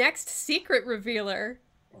our next secret revealer?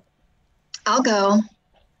 I'll go.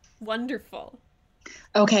 Wonderful.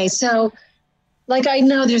 Okay, so I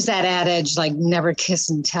know there's that adage, never kiss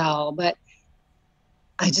and tell, but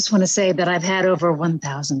I just want to say that I've had over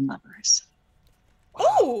 1,000 lovers.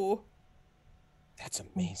 Oh, That's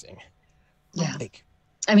amazing. Yeah. I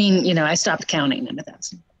I stopped counting at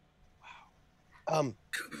 1,000.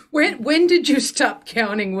 When did you stop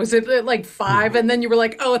counting? Was it 5 and then you were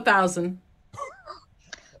like, 1,000?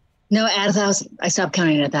 No, at 1,000. I stopped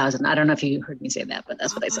counting at 1,000. I don't know if you heard me say that, but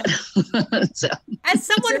that's what I said. So, as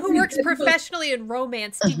someone who works professionally in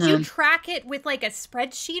romance, did you track it with like a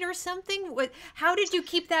spreadsheet or something? How did you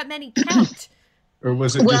keep that many count? Or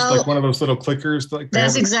was it just like one of those little clickers? Like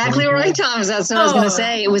that's exactly right, Thomas. That's what I was going to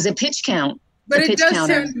say. It was a pitch count. But it does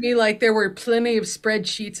sound to me like there were plenty of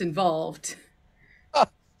spreadsheets involved.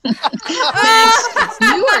 Thanks.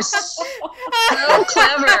 You are so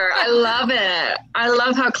clever. I love it. I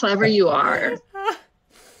love how clever you are.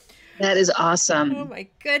 That is awesome. Oh my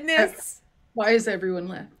goodness. Why is everyone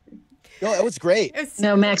laughing? No, that was great.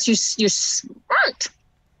 No, Max, you're smart.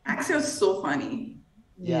 Max, you're so funny.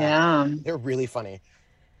 Yeah. They're really funny.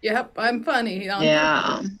 Yep, I'm funny.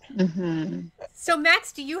 Yeah. Mm-hmm. So,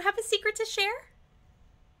 Max, do you have a secret to share?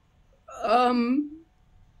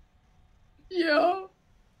 Yeah.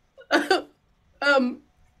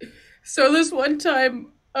 So this one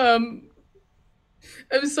time, I'm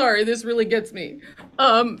sorry, this really gets me.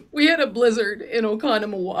 We had a blizzard in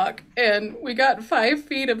Oconomowoc, and we got 5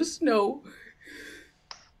 feet of snow.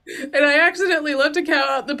 And I accidentally left a cow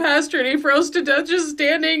out in the pasture, and he froze to death just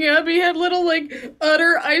standing up. He had little, like,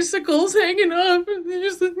 utter icicles hanging up. And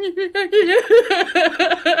just...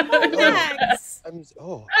 Max.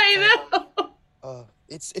 I know.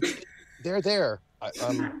 They're there.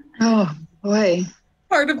 Oh, boy.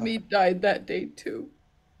 Part of me died that day, too.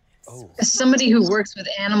 Oh. As somebody who works with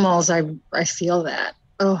animals, I feel that.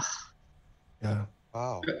 Oh. Yeah.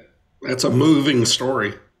 Wow. That's a moving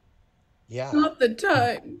story. Yeah. Not the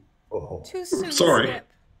time. Oh. Too soon. Sorry. Skip.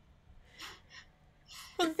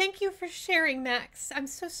 Well, thank you for sharing, Max. I'm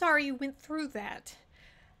so sorry you went through that.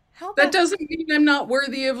 That doesn't mean I'm not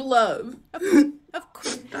worthy of love.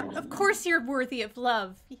 Of course you're worthy of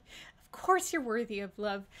love. Of course you're worthy of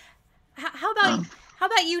love. How about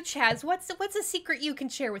you, Chaz? What's a secret you can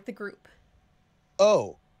share with the group?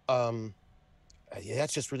 Oh, yeah,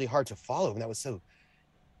 that's just really hard to follow, and that was so.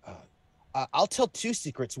 I'll tell 2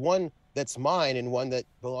 secrets. One that's mine, and one that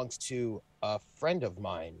belongs to a friend of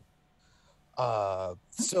mine.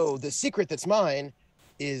 So the secret that's mine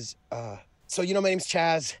is, so you know my name's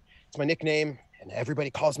Chaz. It's my nickname, and everybody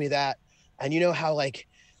calls me that. And you know how like,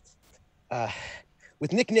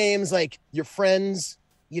 with nicknames, like your friends,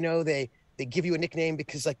 you know, they give you a nickname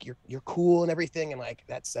because like you're cool and everything, and like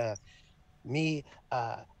that's me.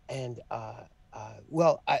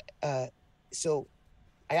 So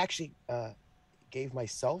I actually gave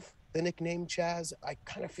myself the nickname Chaz. I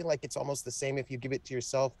kind of feel like it's almost the same if you give it to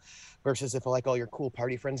yourself versus if like all your cool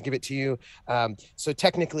party friends give it to you. So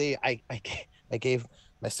technically I gave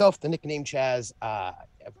myself the nickname Chaz,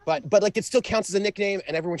 but like it still counts as a nickname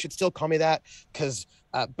and everyone should still call me that because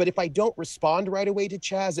but if I don't respond right away to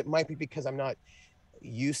Chaz, it might be because I'm not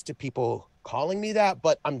used to people calling me that,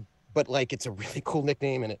 but like it's a really cool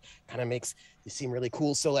nickname and it kind of makes you seem really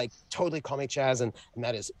cool. So like totally call me Chaz, and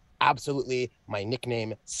that is absolutely my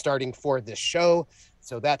nickname starting for this show.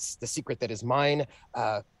 So that's the secret that is mine.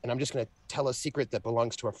 And I'm just going to tell a secret that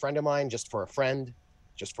belongs to a friend of mine, just for a friend.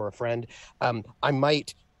 I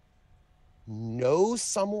might know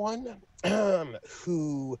someone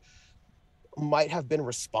who might have been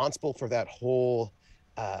responsible for that whole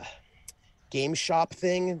game shop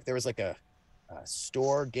thing. There was like a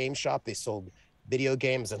store game shop. They sold video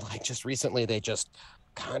games, and like just recently they just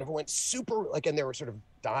kind of went super like, and they were sort of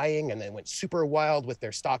dying, and they went super wild with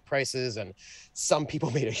their stock prices, and some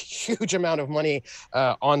people made a huge amount of money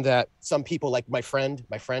on that. Some people, like my friend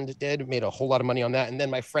made a whole lot of money on that, and then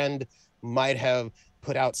my friend might have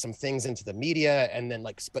put out some things into the media and then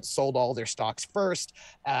like but sold all their stocks first,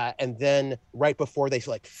 and then right before they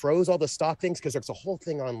like froze all the stock things, because there's a whole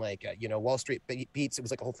thing on like Wall Street Beats, it was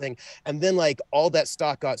like a whole thing, and then like all that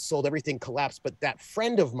stock got sold, everything collapsed, but that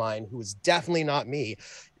friend of mine, who was definitely not me,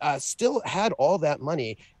 still had all that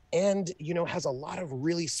money and has a lot of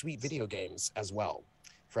really sweet video games as well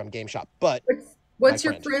from GameStop. But what's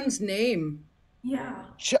your friend's name? Yeah.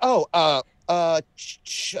 Ches.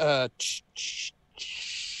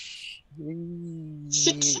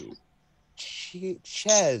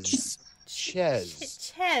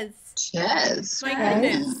 My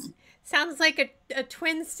goodness. Sounds like a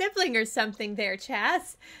twin sibling or something there,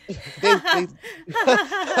 Chaz.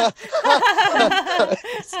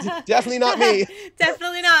 Definitely not me.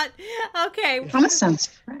 Definitely not. Okay. Thomas sounds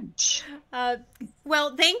French.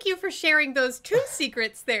 Well, thank you for sharing those 2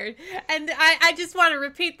 secrets there. And I just want to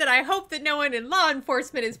repeat that I hope that no one in law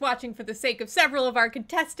enforcement is watching for the sake of several of our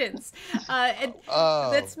contestants.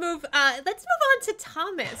 Let's move on to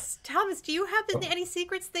Thomas. Thomas, do you have any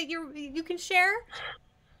secrets that you can share?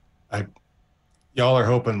 Y'all are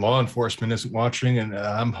hoping law enforcement isn't watching, and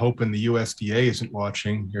I'm hoping the USDA isn't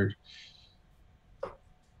watching.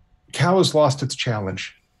 Cow has lost its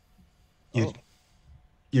challenge.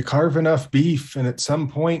 You carve enough beef, and at some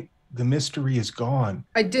point, the mystery is gone.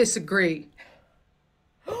 I disagree.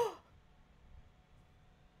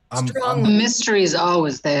 The mystery is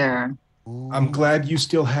always there. I'm glad you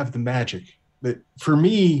still have the magic. But for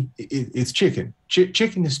me, it's chicken.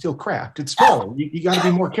 Chicken is still craft. It's smaller. You got to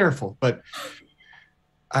be more careful. But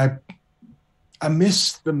I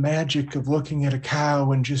miss the magic of looking at a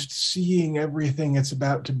cow and just seeing everything it's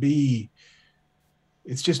about to be.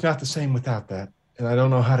 It's just not the same without that. And I don't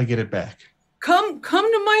know how to get it back. Come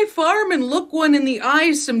to my farm and look one in the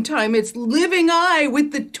eye sometime. It's living eye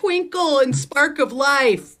with the twinkle and spark of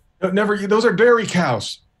life. No, never. Those are dairy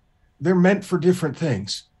cows. They're meant for different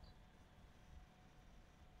things.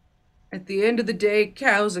 At the end of the day,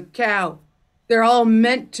 cow's a cow. They're all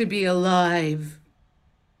meant to be alive.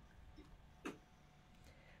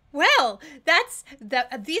 Well,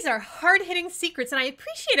 these are hard-hitting secrets, and I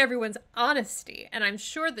appreciate everyone's honesty, and I'm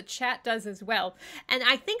sure the chat does as well. And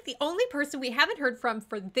I think the only person we haven't heard from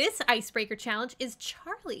for this icebreaker challenge is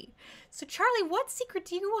Charlie. So Charlie, what secret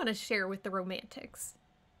do you want to share with the romantics?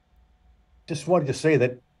 Just wanted to say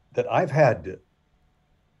that I've had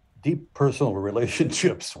deep personal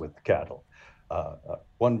relationships with cattle.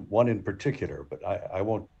 One in particular, but I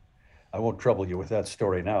won't trouble you with that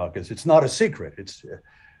story now because it's not a secret. It's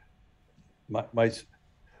my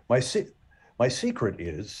secret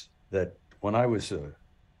is that when I was a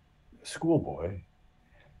schoolboy,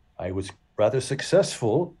 I was rather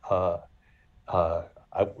successful. Not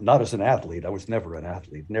as an athlete. I was never an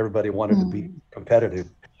athlete, and everybody wanted to be competitive.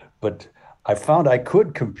 But I found I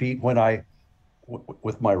could compete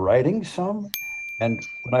with my writing some, and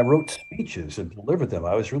when I wrote speeches and delivered them,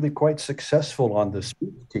 I was really quite successful on the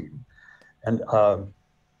speech team. And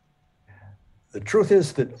the truth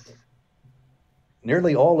is that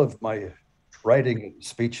nearly all of my writing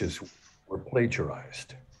speeches were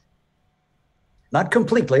plagiarized. Not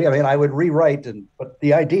completely. I mean, I would rewrite, but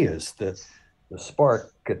the ideas, the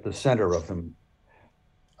spark at the center of them,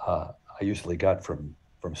 I usually got from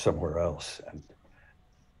somewhere else. And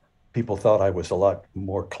people thought I was a lot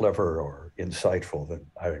more clever or insightful than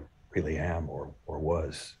I really am or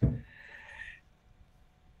was. Do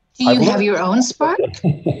you have your own spark?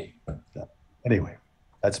 Anyway,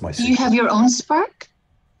 that's my secret. Do you have your own spark?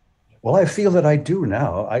 Well, I feel that I do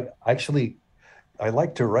now. I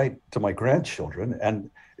like to write to my grandchildren,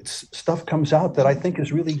 and stuff comes out that I think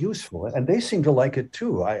is really useful, and they seem to like it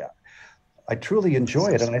too. I truly enjoy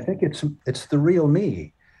it, and I think it's the real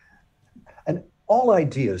me. And all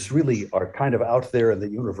ideas really are kind of out there in the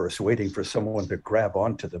universe waiting for someone to grab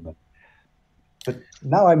onto them. But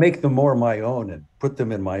now I make them more my own and put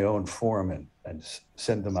them in my own form and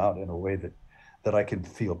send them out in a way that I can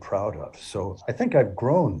feel proud of. So I think I've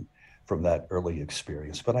grown from that early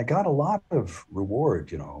experience, but I got a lot of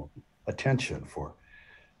reward, attention for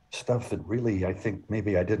stuff that really, I think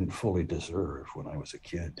maybe I didn't fully deserve when I was a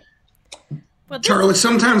kid. Well, Charlie,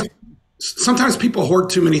 sometimes people hoard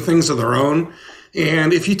too many things of their own.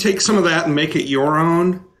 And if you take some of that and make it your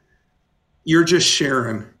own, you're just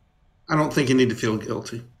sharing. I don't think you need to feel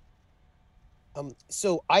guilty.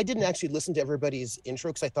 So I didn't actually listen to everybody's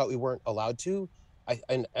intro because I thought we weren't allowed to.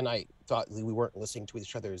 I thought we weren't listening to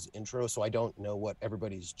each other's intro, so I don't know what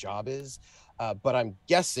everybody's job is. But I'm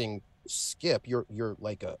guessing, Skip, you're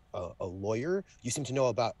like a lawyer. You seem to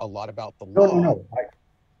know a lot about the law.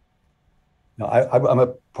 No, I'm a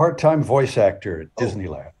part-time voice actor at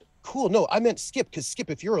Disneyland. Cool. No, I meant Skip, because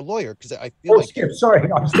Skip, if you're a lawyer, because I feel like Skip,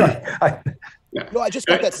 sorry, I'm sorry. No, I just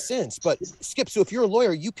got that sense. But Skip, so if you're a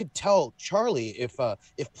lawyer, you could tell Charlie if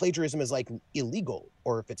plagiarism is like illegal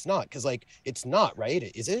or if it's not, because like it's not,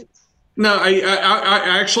 right? Is it? No, I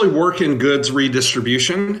actually work in goods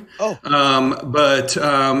redistribution. Oh.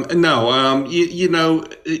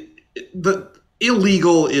 The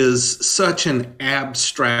illegal is such an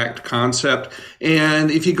abstract concept. And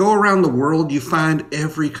if you go around the world, you find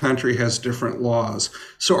every country has different laws.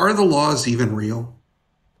 So are the laws even real?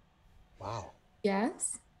 Wow.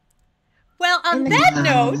 Yes. Well, on that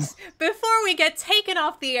note, before we get taken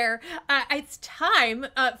off the air, it's time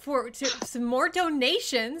for some more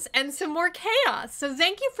donations and some more chaos. So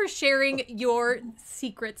thank you for sharing your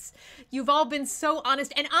secrets. You've all been so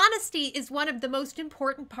honest. And honesty is one of the most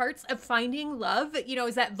important parts of finding love,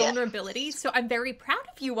 is that vulnerability. Yeah. So I'm very proud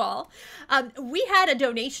of you all. We had a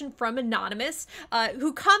donation from Anonymous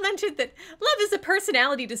who commented that love is a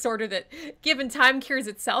personality disorder that given time cures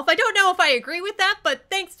itself. I don't know if I agree with that, but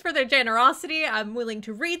thanks for their generosity. curiosity, I'm willing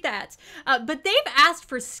to read that. But they've asked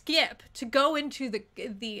for Skip to go into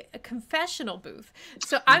the confessional booth.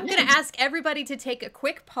 So I'm going to ask everybody to take a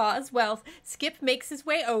quick pause while Skip makes his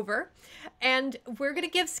way over. And we're going to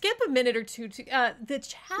give Skip a minute or two to, the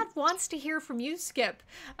chat wants to hear from you, Skip.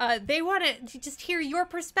 They want to just hear your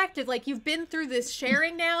perspective. Like, you've been through this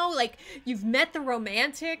sharing now, like you've met the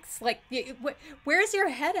romantics, like where's your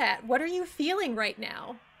head at? What are you feeling right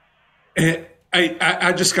now?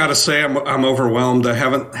 I just got to say I'm overwhelmed. I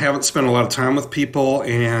haven't spent a lot of time with people,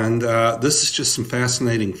 and this is just some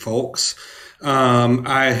fascinating folks. I've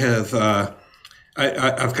got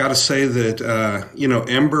to say that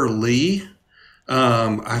Ember Lee,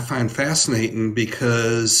 I find fascinating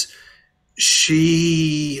because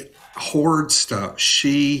she hoards stuff.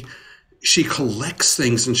 She collects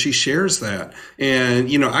things and she shares that. And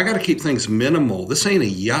I got to keep things minimal. This ain't a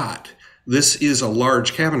yacht. This is a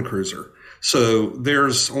large cabin cruiser. So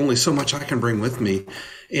there's only so much I can bring with me.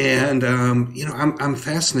 And, I'm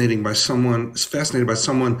fascinated by someone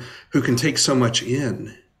who can take so much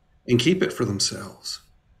in and keep it for themselves.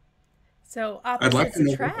 So opposites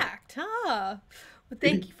attract, huh? Well,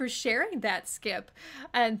 thank you for sharing that, Skip.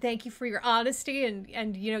 And thank you for your honesty.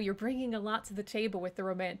 And you're bringing a lot to the table with the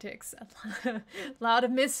romantics. A lot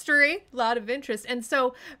of mystery, a lot of interest. And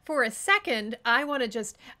so for a second, I'm going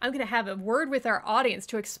to have a word with our audience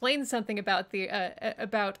to explain something about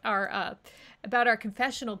about our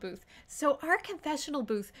confessional booth. So our confessional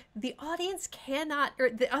booth, the audience cannot,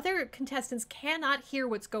 or the other contestants cannot hear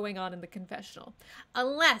what's going on in the confessional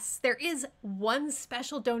unless there is one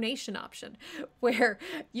special donation option where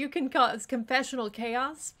you can cause confessional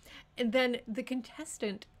chaos, and then the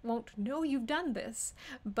contestant won't know you've done this,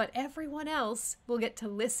 but everyone else will get to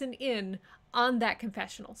listen in on that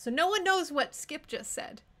confessional. So no one knows what Skip just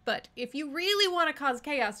said, but if you really want to cause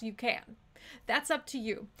chaos, you can. That's up to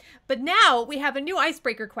you. But now we have a new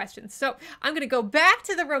icebreaker question. So I'm going to go back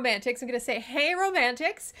to the romantics. I'm going to say, hey,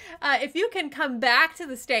 romantics, if you can come back to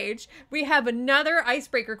the stage, we have another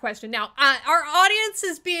icebreaker question. Now, our audience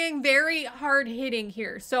is being very hard-hitting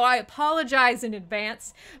here, so I apologize in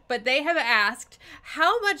advance, but they have asked,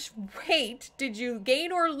 how much weight did you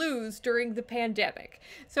gain or lose during the pandemic?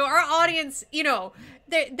 So our audience,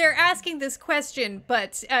 they're asking this question,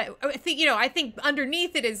 but I think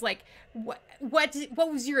underneath it is like, what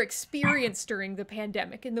was your experience during the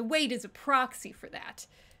pandemic, and the weight is a proxy for that.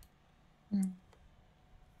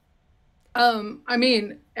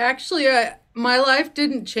 Actually, my life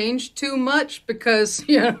didn't change too much because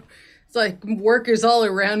it's like work is all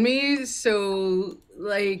around me, so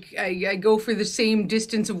like I go for the same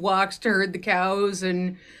distance of walks to herd the cows,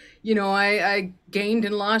 and I gained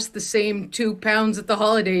and lost the same 2 pounds at the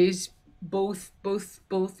holidays both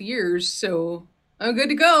years, so I'm good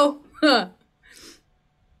to go.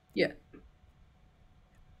 Yeah.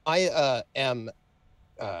 I am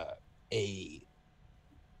a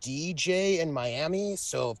DJ in Miami,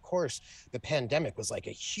 so of course the pandemic was like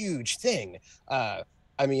a huge thing. I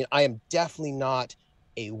am definitely not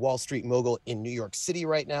a Wall Street mogul in New York City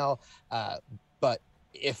right now, but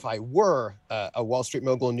if I were a Wall Street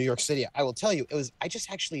mogul in New York City, I will tell you, I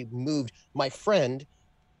just actually moved my friend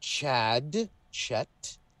Ches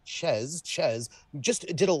just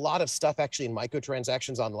did a lot of stuff actually in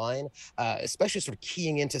microtransactions online, especially sort of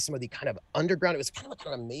keying into some of the kind of underground. It was kind of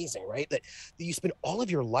amazing, right? That you spend all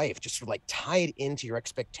of your life just sort of like tied into your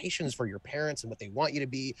expectations for your parents and what they want you to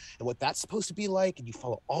be and what that's supposed to be like, and you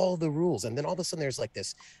follow all the rules. And then all of a sudden there's like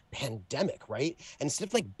this pandemic, right? And instead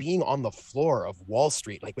of like being on the floor of Wall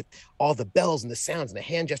Street, like with all the bells and the sounds and the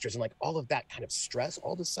hand gestures and like all of that kind of stress,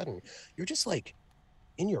 all of a sudden you're just like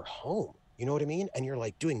in your home. You know what I mean? And you're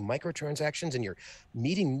like doing microtransactions and you're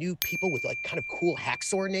meeting new people with like kind of cool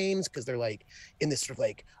hacksaw names because they're like in this sort of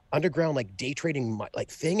like underground like day trading like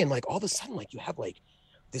thing. And like all of a sudden like you have like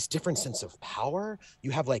this different sense of power. You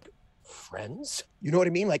have like friends, you know what I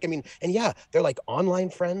mean? And yeah, they're like online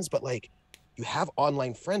friends, but like you have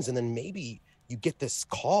online friends, and then maybe you get this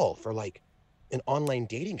call for like an online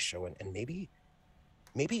dating show, and maybe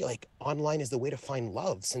like online is the way to find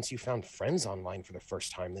love. Since you found friends online for the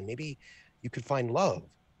first time, then maybe you could find love,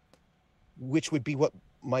 which would be what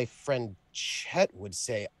my friend Chet would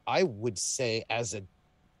say. I would say as a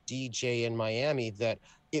DJ in Miami that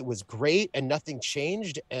it was great and nothing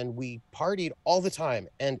changed and we partied all the time.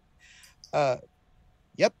 And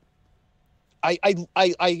yep. I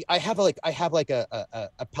have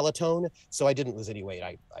a Peloton, so I didn't lose any weight.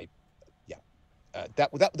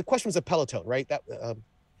 The question was a Peloton, right?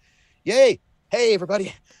 Yay. Hey,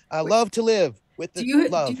 everybody. Love to live with the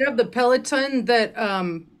love. Do you have the Peloton that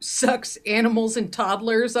sucks animals and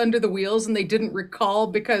toddlers under the wheels and they didn't recall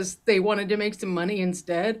because they wanted to make some money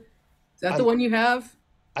instead? Is that the one you have?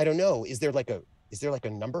 I don't know. Is there like a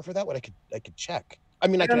number for that? What I could check. I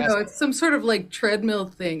mean, I don't could know. ask. It's some sort of like treadmill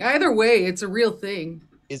thing. Either way, it's a real thing.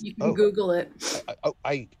 You can Google it.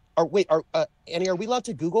 Annie, are we allowed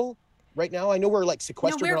to Google right now? I know we're like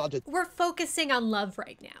sequestered. No, we're focusing on love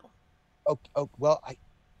right now. Well,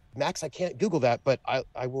 Max, I can't Google that, but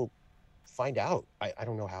I will find out. I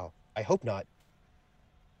don't know how. I hope not.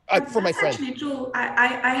 For my friend. Actually true.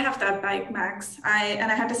 I have that bike, Max. I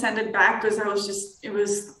had to send it back because it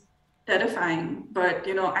was terrifying. But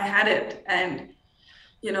I had it, and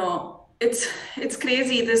it's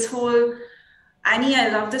crazy. This whole Annie, I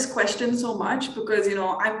love this question so much because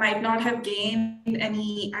I might not have gained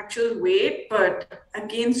any actual weight, but I've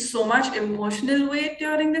gained so much emotional weight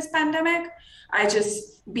during this pandemic.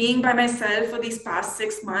 Being by myself for these past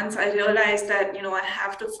 6 months, I realized that, I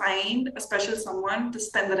have to find a special someone to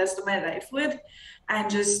spend the rest of my life with.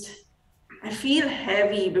 And I feel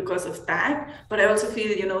heavy because of that, but I also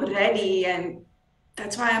feel, ready. And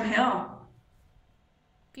that's why I'm here.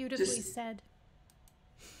 Beautifully said.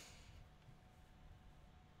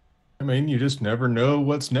 I mean, you just never know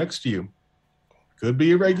what's next to you. Could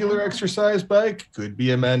be a regular exercise bike, could be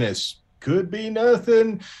a menace, could be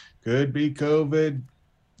nothing, could be COVID.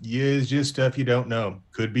 Yeah, it's just stuff you don't know.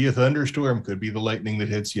 Could be a thunderstorm, could be the lightning that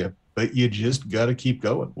hits you, but you just got to keep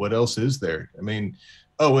going. What else is there? I mean,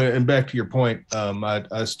 and back to your point,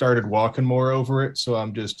 I started walking more over it, so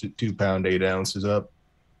I'm just 2 pound 8 ounces up.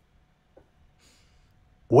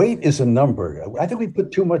 Weight is a number. I think we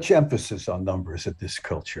put too much emphasis on numbers at this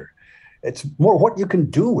culture. It's more what you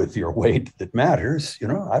can do with your weight that matters.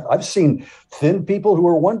 I've seen thin people who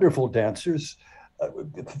are wonderful dancers,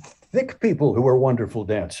 thick people who are wonderful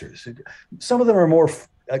dancers. Some of them are more,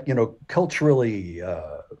 culturally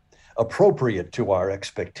appropriate to our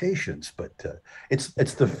expectations, but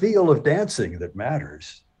it's the feel of dancing that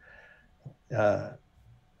matters.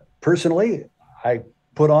 Personally, I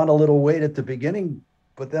put on a little weight at the beginning,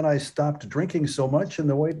 but then I stopped drinking so much and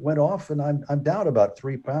the weight went off, and I'm down about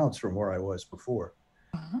 3 pounds from where I was before.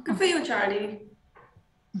 Good for you, Charlie.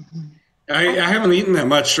 I haven't eaten that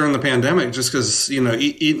much during the pandemic just because,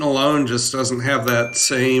 eating alone just doesn't have that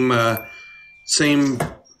same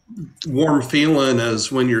warm feeling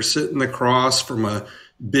as when you're sitting across from a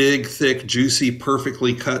big, thick, juicy,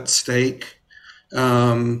 perfectly cut steak,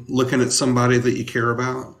 looking at somebody that you care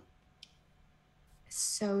about.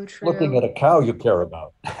 So true. Looking at a cow you care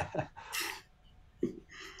about.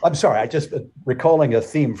 I'm sorry, I just recalling a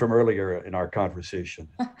theme from earlier in our conversation.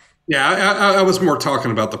 Yeah, I was more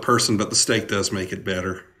talking about the person, but the steak does make it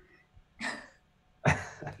better.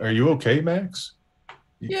 Are you okay, Max?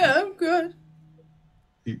 Yeah, I'm good.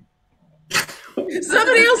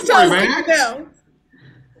 Somebody else tell me now.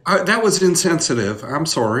 That was insensitive. I'm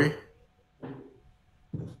sorry.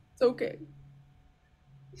 It's okay.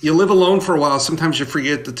 You live alone for a while. Sometimes you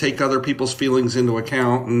forget to take other people's feelings into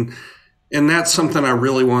account, and that's something I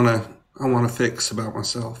really want to fix about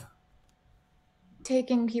myself.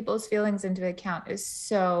 Taking people's feelings into account is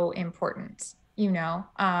so important,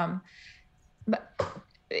 but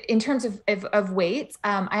in terms of weight,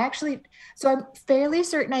 I'm fairly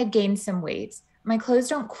certain I've gained some weight. My clothes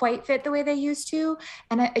don't quite fit the way they used to.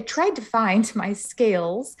 And I tried to find my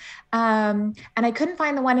scales, and I couldn't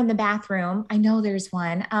find the one in the bathroom. I know there's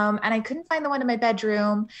one. And I couldn't find the one in my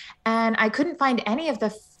bedroom, and I couldn't find any of the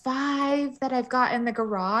 5 that I've got in the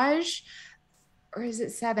garage. Or is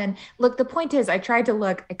it 7? Look, the point is I tried to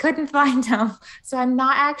look, I couldn't find them. So I'm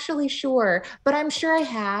not actually sure, but I'm sure I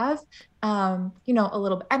have, a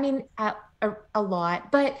little bit, I mean, a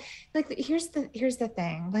lot, but like, here's the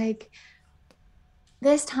thing. Like,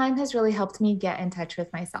 this time has really helped me get in touch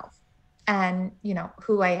with myself and,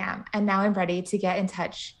 who I am. And now I'm ready to get in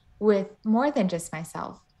touch with more than just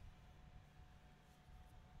myself.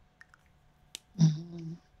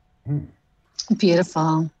 Mm-hmm.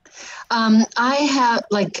 Beautiful. I have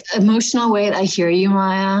emotional weight. I hear you,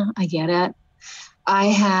 Maya. I get it. I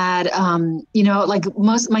had,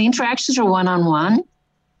 most of my interactions are one-on-one,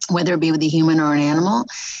 whether it be with a human or an animal.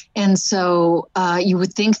 And so you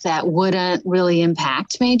would think that wouldn't really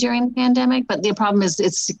impact me during the pandemic, but the problem is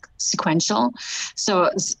it's sequential. So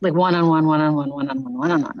it's like one-on-one, one-on-one, one-on-one,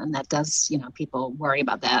 one-on-one. And that does, people worry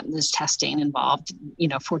about that. There's testing involved,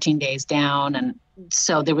 14 days down. And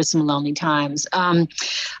so there was some lonely times. I'm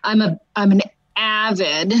an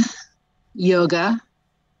avid yoga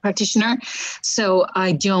practitioner, so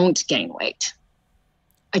I don't gain weight.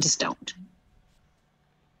 I just don't.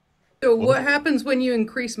 So what happens when you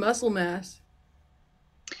increase muscle mass?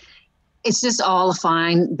 It's just all a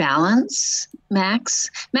fine balance, Max.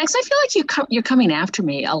 Max, I feel like you're coming after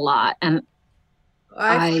me a lot, and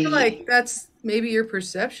I feel like that's maybe your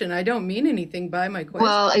perception. I don't mean anything by my question.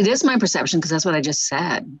 Well, it is my perception because that's what I just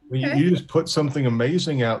said. Well, you just put something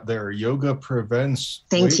amazing out there. Yoga prevents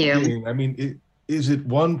Thank weight you. gain. I mean, is it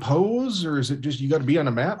one pose or is it just you got to be on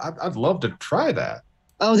a mat? I'd love to try that.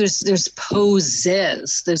 Oh, there's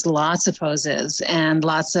poses. There's lots of poses and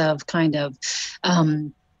lots of kind of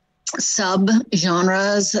sub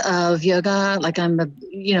genres of yoga. Like I'm a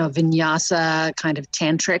vinyasa kind of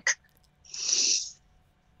tantric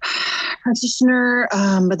practitioner,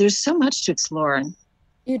 but there's so much to explore.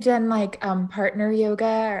 You done like partner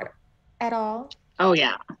yoga at all? Oh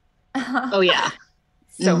yeah. Oh yeah.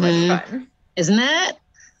 So much fun. Isn't it?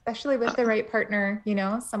 Especially with the right partner,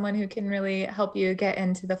 someone who can really help you get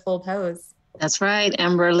into the full pose. That's right,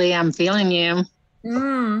 Amberly, I'm feeling you.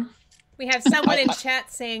 We have someone in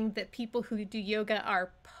chat saying that people who do yoga are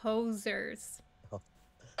posers.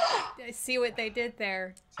 I see what they did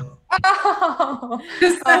there. Oh,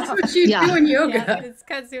 that's what you do in yoga. Yeah, it's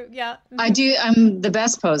because I do. I'm the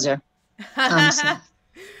best poser. I've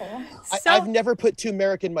never put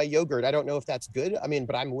turmeric in my yogurt. I don't know if that's good. I mean,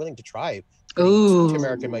 but I'm willing to try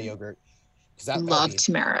turmeric in my yogurt. Love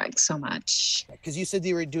turmeric so much. Because you said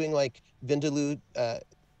you were doing like vindaloo,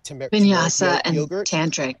 vinyasa and yogurt.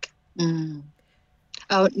 Tantric.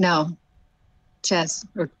 Oh no, Ches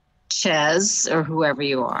or whoever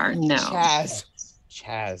you are. No, Chaz.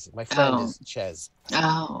 My friend is Ches.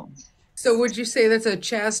 Oh. So would you say that's a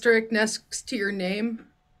chasterisk next to your name?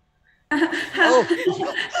 Oh,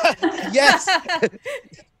 yes.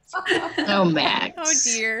 Oh, Max. Oh,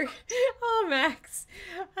 dear. Oh, Max.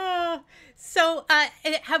 So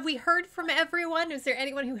have we heard from everyone? Is there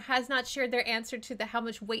anyone who has not shared their answer to the how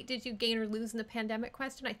much weight did you gain or lose in the pandemic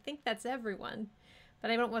question? I think that's everyone.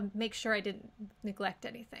 But I don't want to make sure I didn't neglect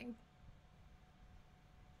anything.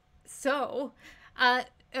 So,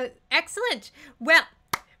 excellent. Well,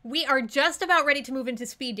 we are just about ready to move into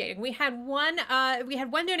speed dating. We had one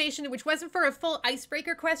donation which wasn't for a full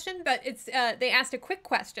icebreaker question, but it's they asked a quick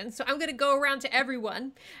question. So I'm going to go around to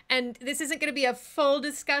everyone, and this isn't going to be a full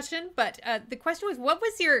discussion, but the question was, what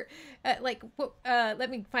was your let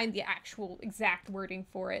me find the actual exact wording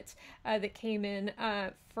for it that came in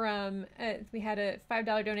from we had a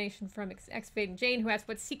 $5 donation from Excavating Jane, who asked,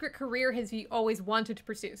 what secret career has you always wanted to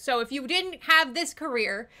pursue? So if you didn't have this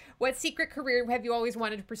career, what secret career have you always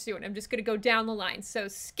wanted to pursue? And I'm just going to go down the line. So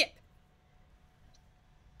Skip.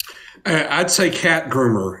 I'd say cat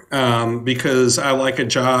groomer because I like a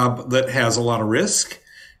job that has a lot of risk,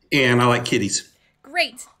 and I like kitties.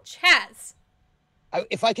 Great. Chaz.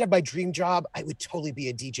 If I could have my dream job, I would totally be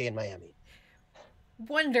a DJ in Miami.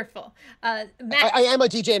 Wonderful. Max. I am a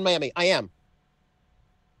DJ in Miami. I am.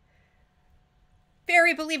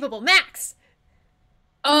 Very believable. Max.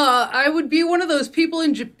 I would be one of those people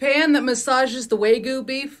in Japan that massages the Wagyu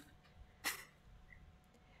beef.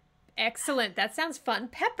 Excellent. That sounds fun.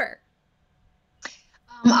 Pepper.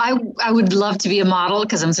 I would love to be a model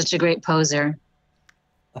because I'm such a great poser.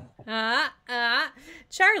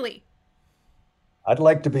 Charlie. I'd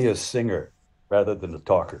like to be a singer rather than a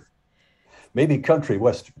talker. Maybe country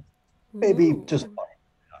western. Maybe just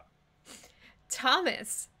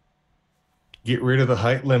Thomas. Get rid of the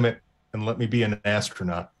height limit and let me be an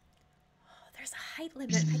astronaut. Oh, there's a height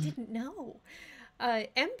limit. I didn't know.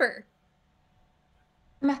 Ember.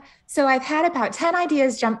 So I've had about 10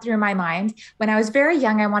 ideas jump through my mind. When I was very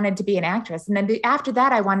young, I wanted to be an actress. And then after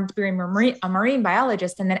that, I wanted to be a marine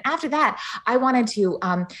biologist. And then after that, I wanted to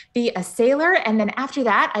be a sailor. And then after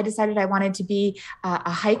that, I decided I wanted to be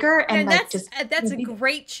a hiker. And that's a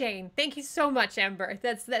great chain. Thank you so much, Ember.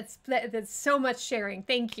 That's so much sharing.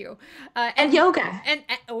 Thank you. And yoga.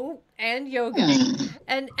 And yoga.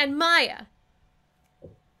 And Maya.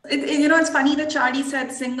 It's funny that Charlie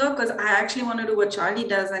said singer because I actually want to do what Charlie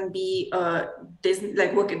does and be work at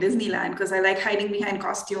Disneyland because I like hiding behind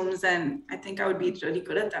costumes and I think I would be really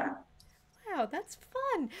good at that. Wow, that's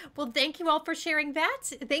fun. Well, thank you all for sharing that.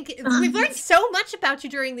 Thank you. We've learned so much about you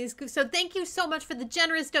during these, so thank you so much for the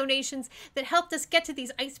generous donations that helped us get to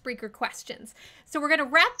these icebreaker questions. So we're going to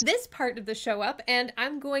wrap this part of the show up, and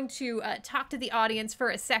I'm going to talk to the audience for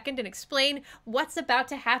a second and explain what's about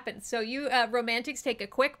to happen. So you romantics take a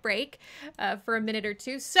quick break for a minute or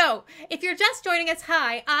two. So if you're just joining us,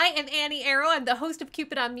 hi, I am Annie Arrow. I'm the host of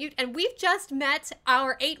Cupid on Mute, and we've just met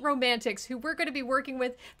our 8 romantics who we're going to be working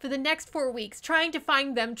with for the next 4 weeks. weeks trying to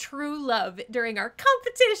find them true love during our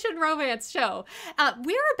competition romance show.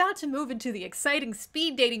 We're about to move into the exciting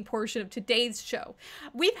speed dating portion of today's show.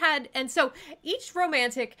 So each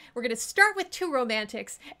romantic, we're going to start with 2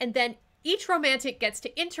 romantics, and then each romantic gets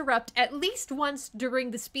to interrupt at least once during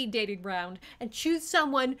the speed dating round and choose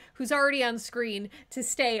someone who's already on screen to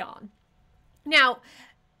stay on. Now,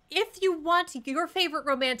 if you want your favorite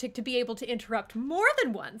romantic to be able to interrupt more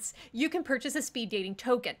than once, you can purchase a speed dating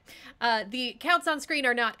token. The counts on screen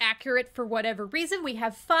are not accurate for whatever reason. We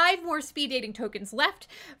have 5 more speed dating tokens left.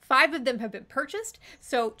 5 of them have been purchased.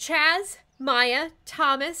 So Chaz, Maya,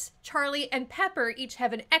 Thomas, Charlie, and Pepper each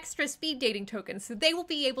have an extra speed dating token, so they will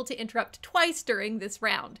be able to interrupt twice during this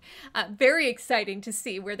round. Very exciting to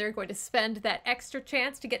see where they're going to spend that extra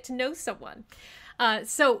chance to get to know someone.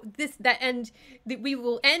 We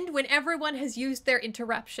will end when everyone has used their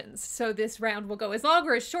interruptions. So this round will go as long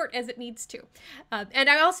or as short as it needs to. And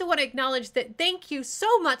I also want to acknowledge that thank you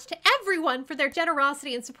so much to everyone for their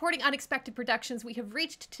generosity in supporting Unexpected Productions. We have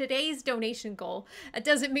reached today's donation goal. It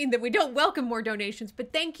doesn't mean that we don't welcome more donations,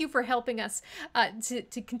 but thank you for helping us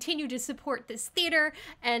to continue to support this theater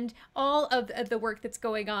and all of the work that's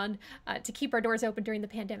going on to keep our doors open during the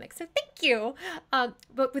pandemic. So thank you.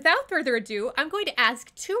 But without further ado, I'm going to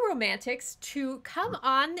ask 2 romantics to come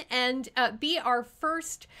on and be our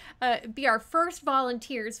first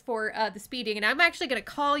volunteers for the speeding. And I'm actually going to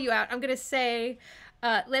call you out. I'm going to say,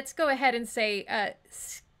 let's go ahead and say,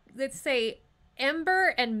 let's say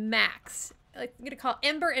Ember and Max. I'm going to call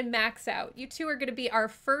Ember and Max out. You 2 are going to be our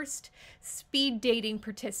first speed dating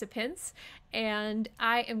participants, and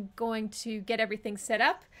I am going to get everything set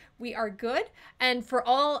up. We are good. And for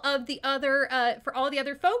all the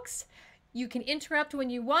other folks, you can interrupt when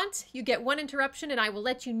you want. You get 1 interruption, and I will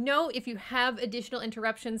let you know if you have additional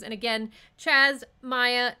interruptions. And again, Chaz,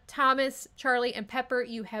 Maya, Thomas, Charlie, and Pepper,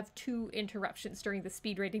 you have 2 interruptions during the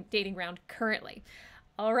speed dating round currently.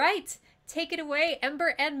 All right, take it away,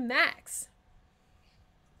 Ember and Max.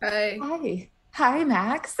 Hi,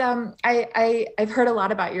 Max. I've heard a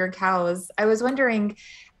lot about your cows. I was wondering,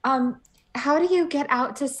 how do you get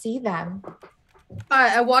out to see them?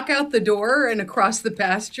 I walk out the door and across the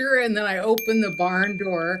pasture, and then I open the barn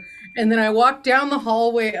door, and then I walk down the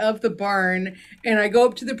hallway of the barn, and I go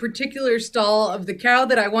up to the particular stall of the cow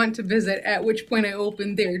that I want to visit, at which point I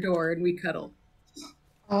open their door and we cuddle.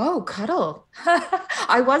 Oh, cuddle.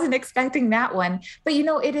 I wasn't expecting that one. But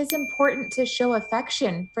it is important to show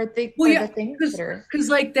affection for the things that are... Because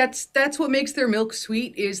that's what makes their milk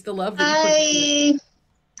sweet, is the love that you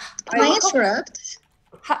put Can I interrupt?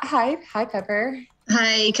 Hi, Pepper.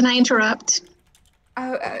 Hi, can I interrupt?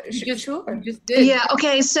 Sure. You just did. Yeah,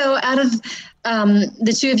 okay, so out of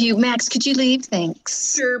the 2 of you, Max, could you leave?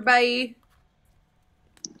 Thanks. Sure, bye.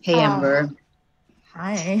 Hey, Ember.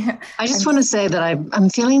 Hi. I just want to say that I'm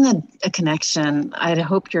feeling a connection. I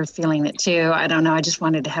hope you're feeling it too. I don't know. I just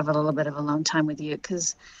wanted to have a little bit of alone time with you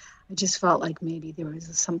because I just felt like maybe there was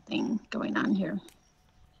something going on here.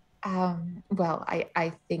 Well,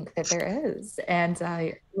 I think that there is. And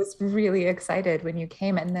I was really excited when you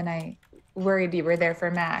came, and then I worried you were there for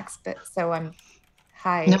Max. But so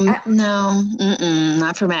hi. No,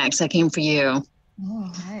 not for Max. I came for you.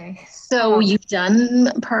 Oh, hi. So you've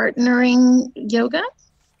done partnering yoga?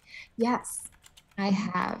 Yes, I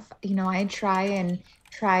have. I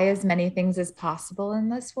try as many things as possible in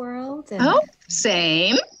this world. And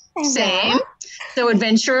same. So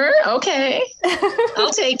adventurer, okay.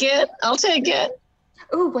 I'll take it.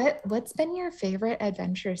 Oh, what's been your favorite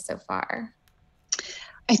adventure so far?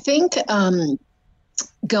 I think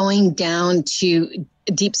going down to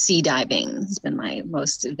deep sea diving has been my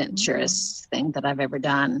most adventurous thing that I've ever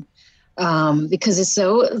done. Because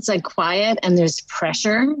it's like quiet and there's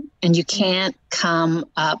pressure and you can't come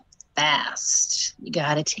up fast. You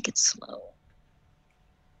got to take it slow.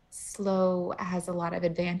 Slow has a lot of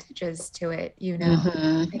advantages to it,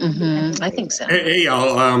 I think so. Hey,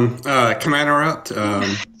 y'all. Can I interrupt?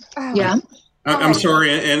 Yeah. I'm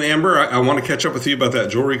sorry, and Amber, I want to catch up with you about that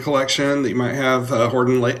jewelry collection that you might have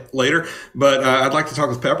hoarding later, but I'd like to talk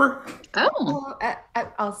with Pepper.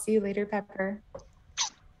 I'll see you later, Pepper.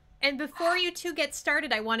 And before you 2 get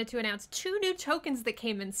started, I wanted to announce 2 new tokens that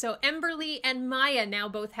came in. So Emberly and Maya now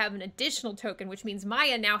both have an additional token, which means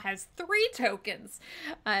Maya now has 3 tokens.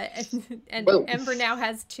 And Ember now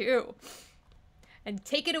has 2. And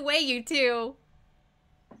take it away, you 2.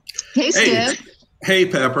 Hey, Steve. Hey,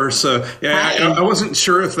 Pepper. So, yeah, I wasn't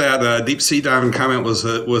sure if that deep sea diving comment was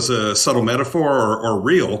a subtle metaphor or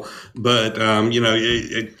real, but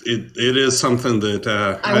it is something that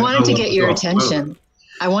I wanted to get your attention.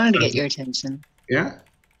 I wanted to get your attention. Yeah.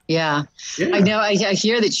 Yeah. Yeah. I know. I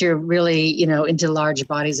hear that you're really, into large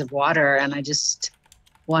bodies of water, and I just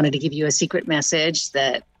wanted to give you a secret message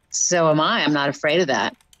that so am I. I'm not afraid of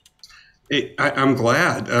that. I'm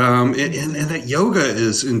glad. And that yoga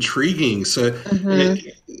is intriguing. So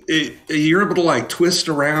you're able to like twist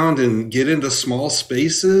around and get into small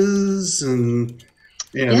spaces and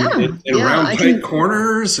around tight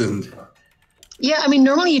corners and. Yeah, I mean,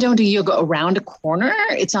 normally you don't do yoga around a corner.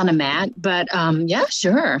 It's on a mat, but yeah,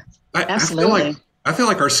 sure. Absolutely. I feel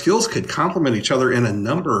like our skills could complement each other in a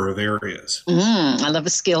number of areas. I love a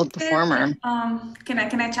skilled performer. Can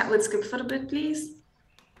I chat with Skip for a bit, please?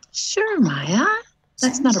 Sure, Maya.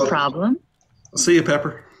 That's not a problem. I'll see you,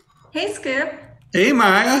 Pepper. Hey, Skip. Hey,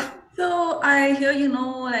 Maya. So I hear you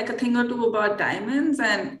know like a thing or two about diamonds,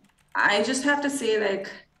 and I just have to say,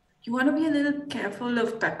 like, you want to be a little careful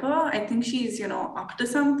of Pepper. I think she's, up to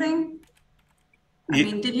something. I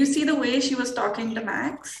mean, did you see the way she was talking to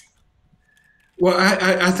Max? Well,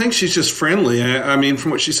 I think she's just friendly. I mean,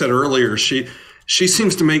 from what she said earlier, she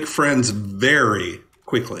seems to make friends very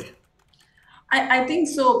quickly. I think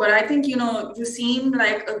so, but I think, you seem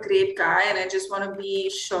like a great guy, and I just want to be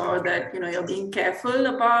sure that, you're being careful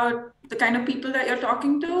about the kind of people that you're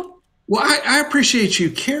talking to. Well, I appreciate you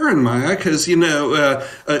caring, Maya, because,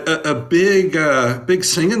 a big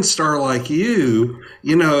singing star like you,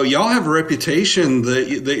 y'all have a reputation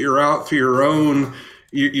that you're out for your own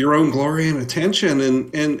glory and attention. And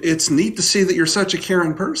it's neat to see that you're such a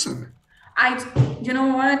caring person. You know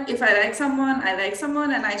what? If I like someone, I like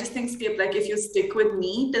someone. And I just think, Skip, like, if you stick with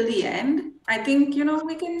me till the end, I think,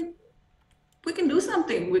 we can do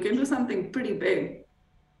something. We can do something pretty big.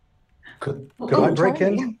 Could I break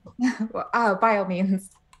in? By all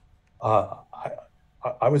means.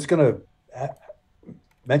 I was going to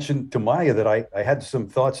mention to Maya that I had some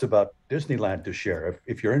thoughts about Disneyland to share,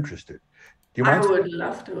 if you're interested. Do you mind? I would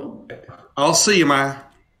love to. I'll see you, Maya.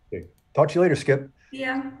 Okay. Talk to you later, Skip.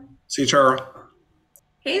 Yeah. See you, Chara.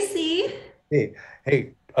 Hey, C.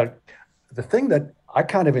 Hey. The thing that I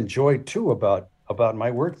kind of enjoy too about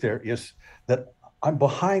my work there is that I'm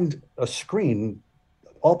behind a screen.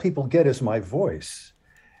 All people get is my voice.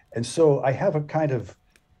 And so I have a kind of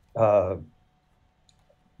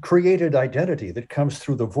created identity that comes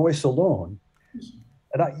through the voice alone.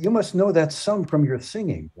 And you must know that some from your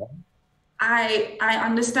singing. Right? I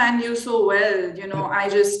understand you so well,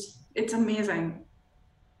 it's amazing.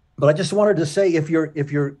 But I just wanted to say, if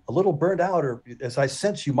you're a little burnt out, or as I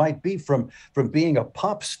sense you might be from being a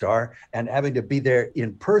pop star and having to be there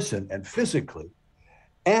in person and physically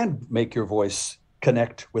and make your voice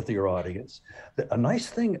connect with your audience. A nice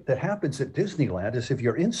thing that happens at Disneyland is if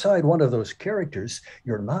you're inside one of those characters,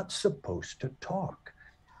 you're not supposed to talk.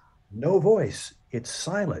 No voice, it's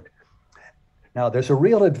silent. Now, there's a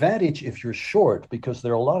real advantage if you're short, because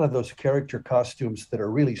there are a lot of those character costumes that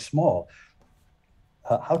are really small.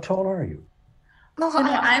 How tall are you? Oh,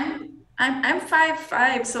 I'm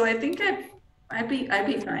 5'5", so I think I'd be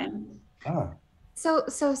fine. So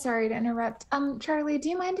sorry to interrupt. Charlie, do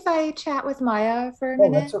you mind if I chat with Maya for a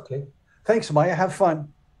minute? Oh, that's okay. Thanks, Maya. Have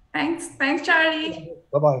fun. Thanks, Charlie.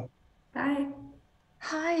 Bye-bye. Bye.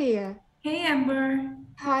 Hi. Hey, Amber.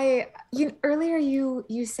 Hi. Earlier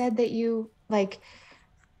you said that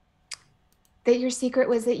that your secret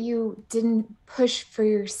was that you didn't push for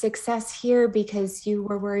your success here because you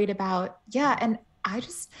were worried about, and I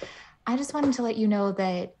just wanted to let you know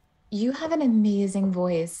that you have an amazing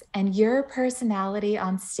voice, and your personality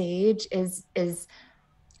on stage is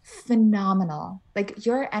phenomenal. Like,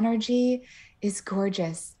 your energy is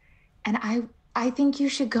gorgeous, and I think you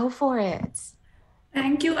should go for it.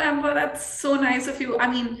 Thank you, Amber. That's so nice of you. I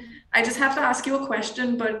mean, I just have to ask you a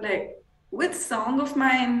question, but like, which song of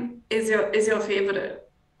mine is your favorite?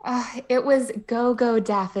 It was Go Go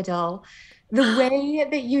Daffodil. The way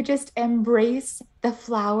that you just embrace the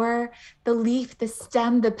flower, the leaf, the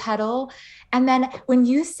stem, the petal, and then when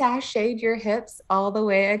you sashayed your hips all the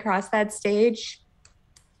way across that stage,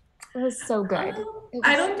 it was so good.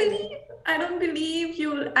 I don't believe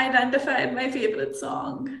you identified my favorite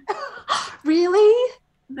song. Really?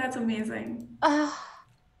 That's amazing.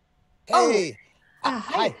 Hey.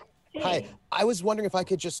 Hi. Hey. Hi. I was wondering if I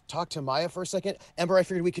could just talk to Maya for a second. Amber, I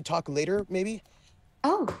figured we could talk later, maybe.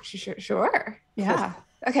 Oh, sure. Yeah.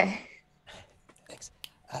 Okay. Thanks.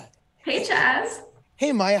 Hey, Chaz.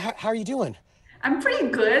 Hey, Maya. How are you doing? I'm pretty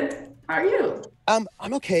good. How are you? I'm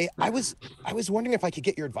okay. I was wondering if I could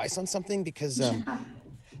get your advice on something because,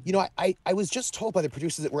 I was just told by the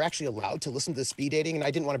producers that we're actually allowed to listen to the speed dating, and I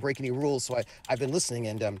didn't want to break any rules, so I've been listening.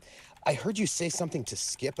 And I heard you say something to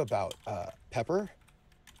Skip about Pepper.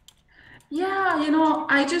 Yeah,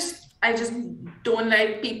 I just don't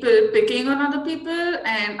like people picking on other people.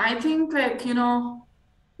 And I think like,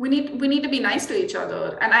 we need to be nice to each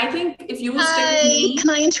other. And I think if you stick with me. Can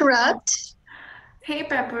I interrupt? Hey,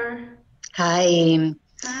 Pepper. Hi.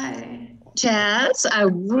 Hi. Jazz, I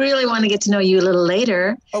really want to get to know you a little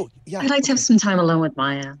later. Oh, yeah. I'd like to have some time alone with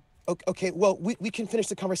Maya. Okay, well, we can finish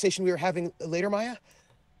the conversation we were having later, Maya?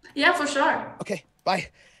 Yeah, for sure. Okay, bye.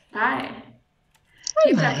 Bye.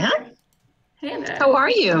 Hi, Maya. Hey there. How are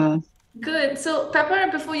you? Good. So, Pepper,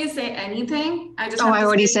 before you say anything, I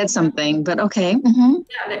already said something, but okay. Mm-hmm.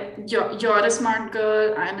 Yeah, like you're a smart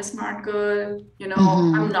girl. I'm a smart girl.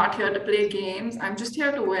 I'm not here to play games. I'm just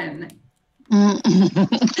here to win.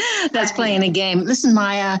 That's playing a game. Listen,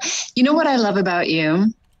 Maya, you know what I love about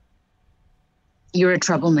you? You're a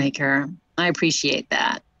troublemaker. I appreciate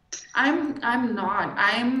that. I'm not.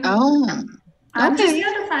 I'm Okay. just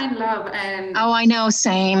here to find love and I know.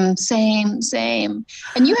 Same.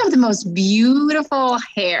 And you have the most beautiful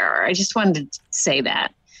hair. I just wanted to say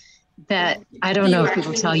that I don't know if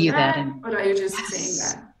people tell you that. Or are you just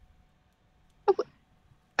saying that?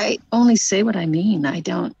 I only say what I mean. I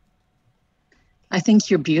think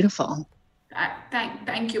you're beautiful.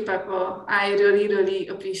 Thank you, Pepper. I really, really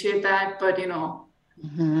appreciate that. But just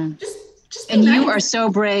be and nice. you are so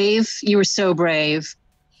brave. You were so brave.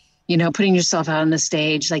 Putting yourself out on the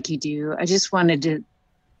stage like you do. I just wanted to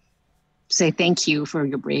say thank you for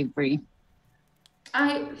your bravery.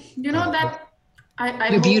 You're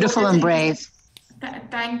beautiful and brave.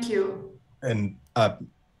 Thank you. And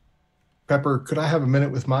Pepper, could I have a minute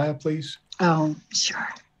with Maya, please? Oh, sure.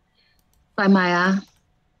 Bye, Maya.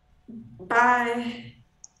 Bye.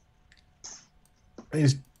 I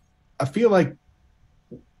feel like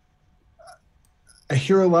I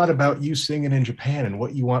hear a lot about you singing in Japan and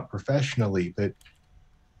what you want professionally, but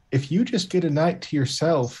if you just get a night to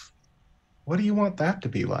yourself, what do you want that to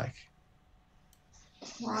be like?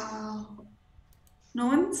 Wow. No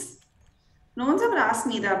one's ever asked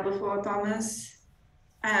me that before, Thomas.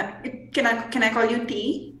 Can I call you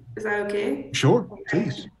T? Is that okay? Sure,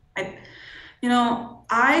 please.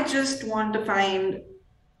 I just want to find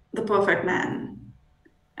the perfect man.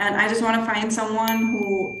 And I just want to find someone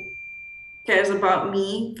who cares about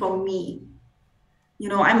me for me.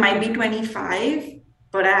 I might be 25,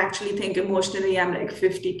 but I actually think emotionally I'm like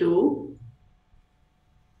 52.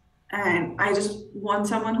 And I just want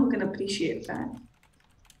someone who can appreciate that.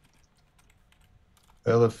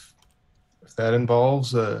 Well, if that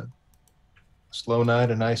involves a slow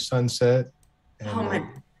night, a nice sunset, and a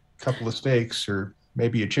couple of steaks, or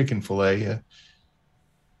maybe a chicken fillet.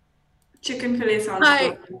 Chicken fillet sounds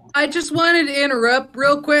good. I just wanted to interrupt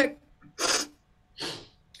real quick.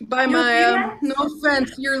 Bye, Maya. No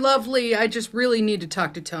offense, you're lovely. I just really need to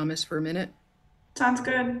talk to Thomas for a minute. Sounds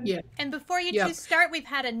good. Yeah. And before you two start, we've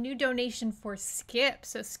had a new donation for Skip.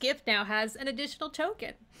 So Skip now has an additional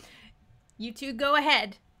token. You two go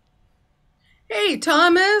ahead. Hey,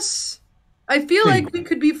 Thomas. I feel like we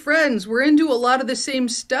could be friends. We're into a lot of the same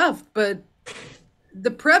stuff, but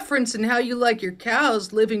the preference in how you like your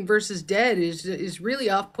cows, living versus dead, is really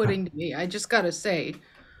off-putting to me. I just gotta say.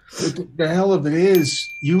 The hell of it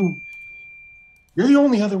is, you're the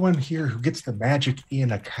only other one here who gets the magic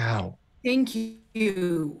in a cow. Thank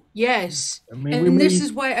you. Yes. I mean, and this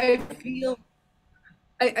is why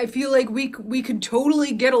I feel like we could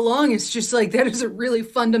totally get along. It's just like that is a really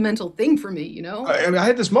fundamental thing for me, I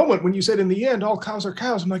had this moment when you said in the end, all cows are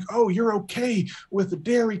cows. I'm like, oh, you're okay with the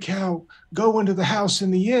dairy cow going to the house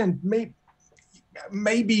in the end.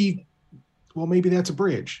 Maybe that's a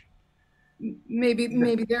bridge.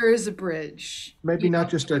 Maybe there is a bridge. Maybe not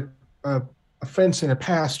just a fence in a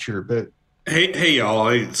pasture, but Hey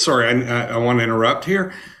y'all. Sorry, I want to interrupt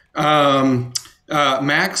here.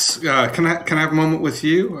 Max, can I have a moment with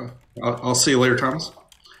you? I'll see you later, Thomas.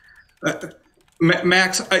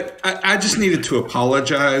 Max, I just needed to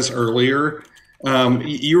apologize earlier.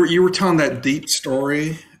 You were telling that deep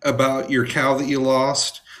story about your cow that you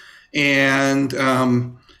lost, and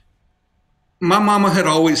my mama had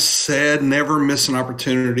always said never miss an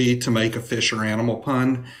opportunity to make a fish or animal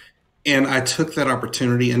pun. And I took that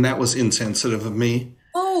opportunity, and that was insensitive of me.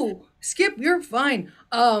 Oh, Skip, you're fine.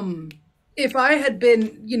 If I had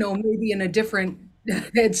been, maybe in a different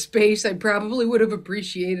headspace, I probably would have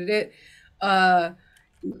appreciated it.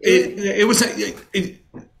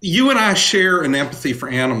 You and I share an empathy for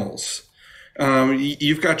animals.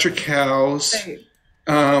 You've got your cows. Right.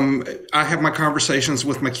 I have my conversations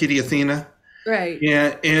with my kitty Athena. Right.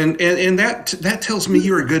 Yeah, and that tells me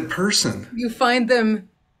you're a good person. You find them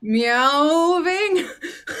meowing.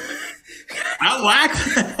 I like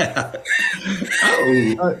that.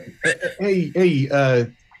 Oh,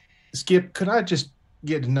 Skip, could I just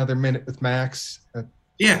get another minute with Max?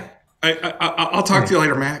 Yeah, I'll talk to you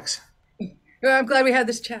later, Max. Well, I'm glad we had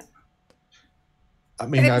this chat. I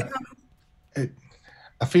mean,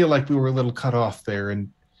 I feel like we were a little cut off there,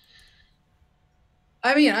 and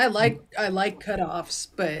I mean, I like cutoffs,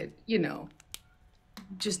 but you know,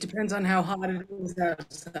 just depends on how hot it is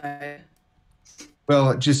outside.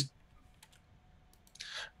 well,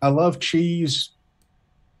 I love cheese,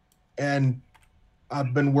 and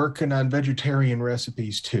I've been working on vegetarian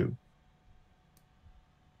recipes too.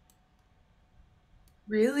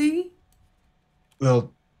 Really?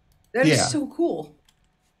 Well, That is yeah. so cool.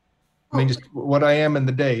 I mean, just what I am in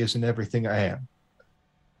the day isn't everything I am.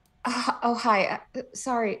 Hi.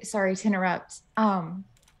 Sorry to interrupt. Hi,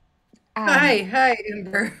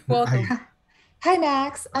 Amber. Welcome. Hi,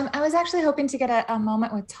 Max. I was actually hoping to get a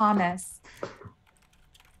moment with Thomas.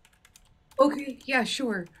 Okay, yeah,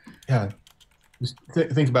 sure. Yeah, just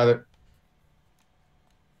think about it.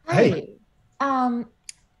 Hi. Hey.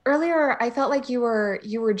 Earlier I felt like you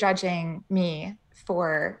were judging me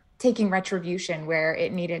for taking retribution where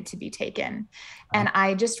it needed to be taken. And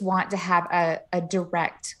I just want to have a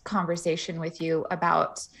direct conversation with you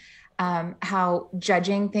about how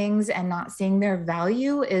judging things and not seeing their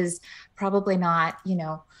value is probably not,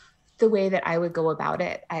 the way that I would go about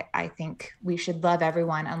it. I think we should love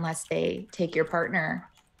everyone unless they take your partner.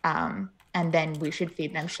 And then we should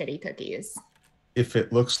feed them shitty cookies. If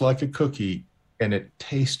it looks like a cookie and it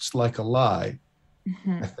tastes like a lie,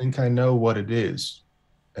 I think I know what it is.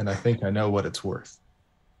 And I think I know what it's worth.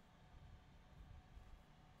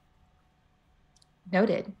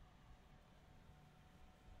 Noted.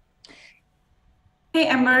 Hey,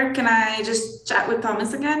 Amber, can I just chat with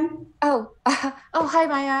Thomas again? Oh, hi,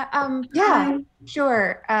 Maya. Yeah, hi.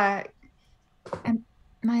 Sure. And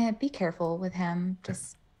Maya, be careful with him.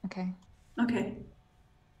 Just, okay. Okay.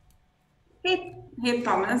 Hey,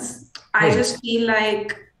 Thomas. I just feel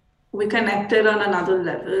like we connected on another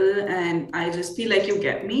level, and I just feel like you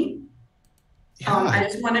get me. Yeah. I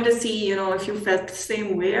just wanted to see, if you felt the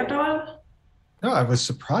same way at all. No, I was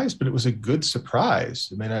surprised, but it was a good surprise.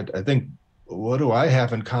 I mean, I think, what do I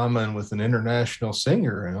have in common with an international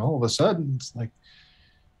singer? And all of a sudden, it's like,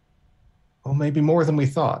 well, maybe more than we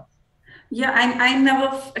thought. Yeah, I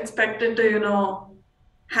never expected to,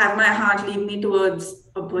 have my heart lead me towards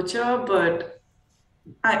a butcher, but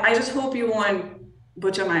I just hope you won't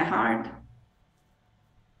butcher my heart.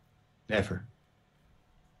 Never.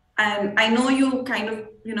 And I know you kind of,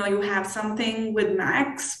 you have something with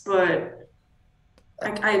Max, but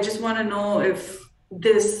I just want to know if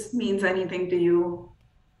this means anything to you.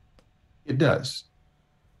 It does.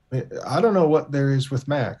 I don't know what there is with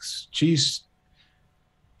Max. She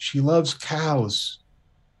loves cows,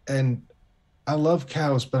 and I love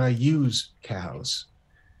cows, but I use cows.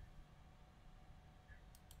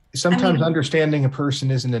 Sometimes understanding a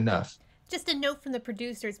person isn't enough. Just a note from the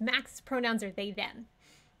producers. Max's pronouns are they, them.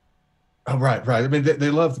 Oh, right. I mean, they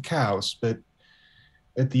love the cows, but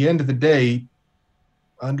at the end of the day,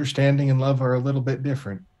 understanding and love are a little bit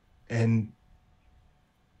different. And,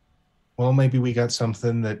 well, maybe we got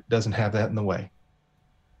something that doesn't have that in the way.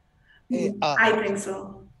 Hey, I think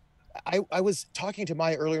so. I was talking to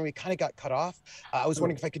Maya earlier and we kind of got cut off. I was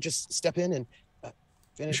wondering if I could just step in and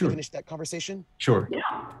finish that conversation. Sure.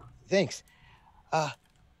 Yeah. Thanks.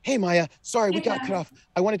 Hey, Maya, sorry, we got cut off.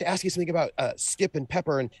 I wanted to ask you something about Skip and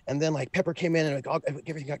Pepper, and then like Pepper came in and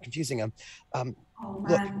everything got confusing.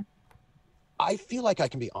 Look, I feel like I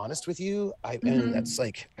can be honest with you. And that's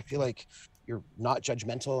like, I feel like you're not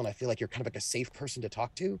judgmental, and I feel like you're kind of like a safe person to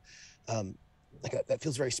talk to. That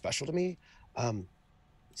feels very special to me.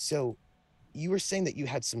 So you were saying that you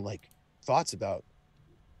had some like thoughts about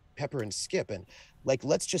Pepper and Skip, and like,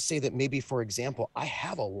 let's just say that maybe, for example, I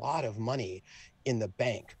have a lot of money in the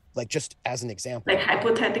bank, like just as an example. Like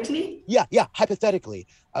hypothetically? Yeah, hypothetically.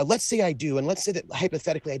 Let's say I do, and let's say that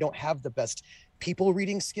hypothetically I don't have the best people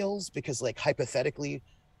reading skills, because like hypothetically,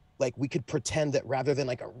 like we could pretend that rather than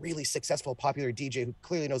like a really successful popular DJ who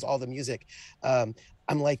clearly knows all the music, I'm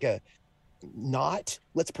like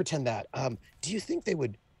let's pretend that. Do you think they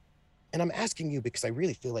would, and I'm asking you because I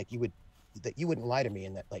really feel like you wouldn't lie to me,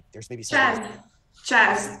 and that like there's maybe something.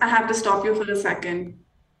 Chaz, I have to stop you for a second.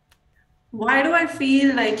 Why do I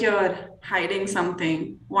feel like you're hiding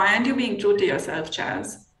something? Why aren't you being true to yourself,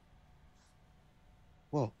 Chaz?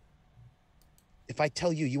 Well, if I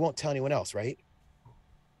tell you, you won't tell anyone else, right?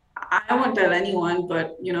 I won't tell anyone,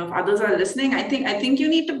 but if others are listening, I think you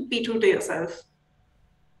need to be true to yourself.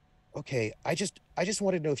 Okay, I just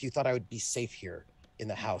wanted to know if you thought I would be safe here in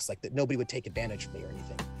the house, like that nobody would take advantage of me or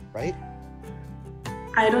anything, right?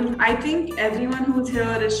 I think everyone who's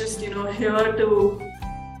here is just, here to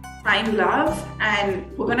find love, and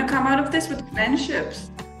we're gonna come out of this with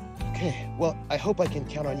friendships. Okay, well, I hope I can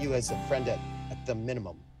count on you as a friend at the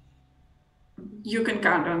minimum. You can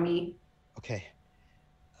count on me. Okay.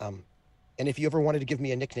 And if you ever wanted to give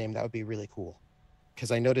me a nickname, that would be really cool. Because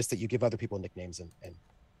I noticed that you give other people nicknames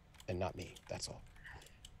and not me. That's all.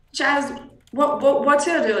 Chaz, what's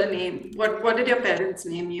your real name? What did your parents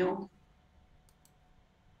name you?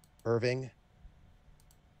 Irving.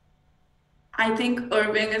 I think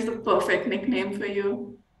Irving is the perfect nickname for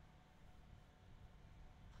you.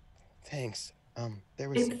 Thanks. There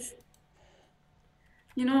was. It's,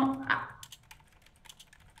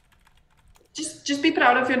 just be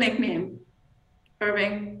proud of your nickname,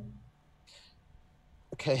 Irving.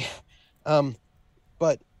 Okay.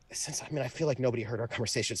 But since I feel like nobody heard our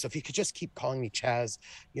conversation, so if you could just keep calling me Chaz,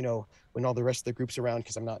 when all the rest of the group's around,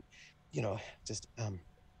 because I'm not,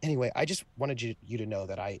 anyway, I just wanted you to know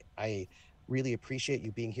that I really appreciate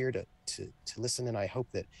you being here to listen, and I hope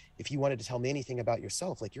that if you wanted to tell me anything about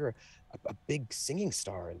yourself, like you're a big singing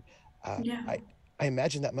star, and I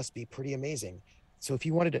imagine that must be pretty amazing. So if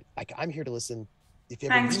you wanted to, I'm here to listen. If you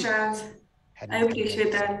Thanks, Chaz. I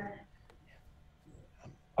appreciate that.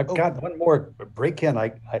 I've got one more break in.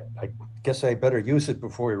 I guess I better use it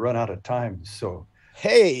before we run out of time. So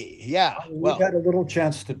hey, yeah, we got a little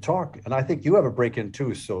chance to talk, and I think you have a break in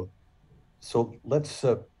too. So let's,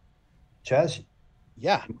 Chaz.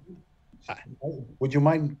 Yeah. Would you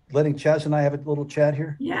mind letting Chaz and I have a little chat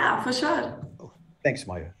here? Yeah, for sure. Thanks,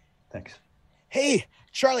 Maya. Thanks. Hey,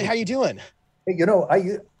 Charlie, how you doing? Hey,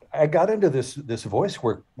 I got into this voice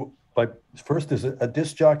work by first as a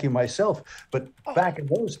disc jockey myself, but back in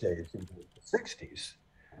those days, in the 60s,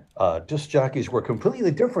 disc jockeys were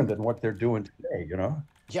completely different than what they're doing today,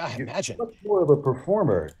 Yeah, I imagine. You're much more of a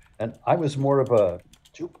performer, and I was more of a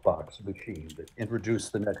jukebox machine that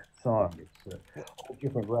introduced the next song. It's a whole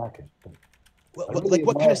different racket. Well,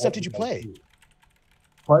 what kind of stuff did you play?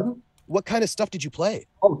 Pardon? What kind of stuff did you play?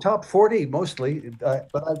 Oh, top 40 mostly,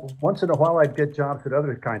 but once in a while I'd get jobs at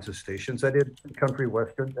other kinds of stations. I did country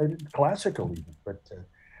western, I did classical even, but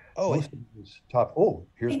most of it was top. Oh,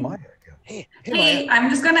 here's Maya. Hey, Maya. I'm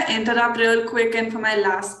just gonna interrupt real quick, and for my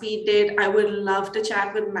last speed date, I would love to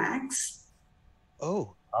chat with Max.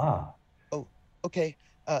 Oh, okay.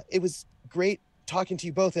 It was great talking to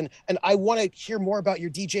you both, and I want to hear more about your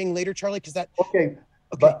DJing later, Charlie, because that. Okay.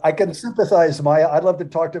 But I can sympathize, Maya. I'd love to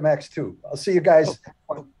talk to Max too. I'll see you guys.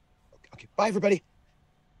 Okay. Bye, everybody.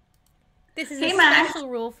 This is a special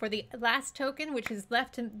rule for the last token, which is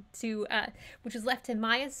left to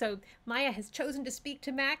Maya. So Maya has chosen to speak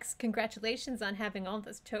to Max. Congratulations on having all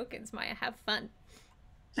those tokens, Maya. Have fun.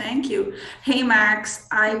 Thank you. Hey, Max.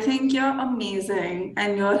 I think you're amazing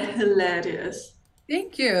and you're hilarious.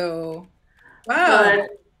 Thank you. Wow. But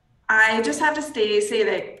I just have to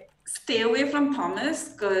stay away from Thomas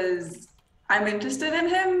because I'm interested in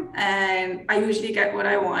him and I usually get what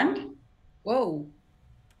I want. Whoa.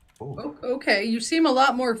 Okay, you seem a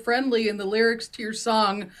lot more friendly in the lyrics to your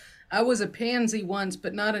song. I was a pansy once,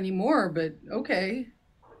 but not anymore, but okay.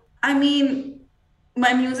 I mean,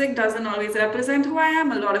 my music doesn't always represent who I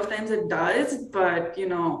am. A lot of times it does, but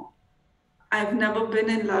I've never been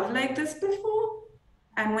in love like this before.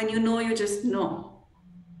 And when you just know.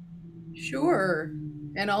 Sure.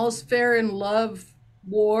 And all's fair in love,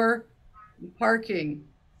 war, and parking.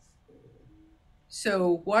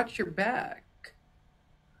 So watch your back.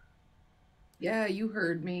 Yeah, you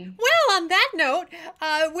heard me. Well, on that note,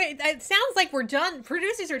 it sounds like we're done.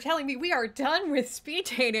 Producers are telling me we are done with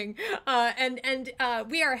speed dating, and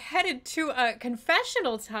we are headed to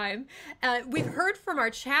confessional time. We've heard from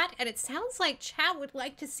our chat, and it sounds like chat would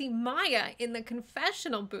like to see Maya in the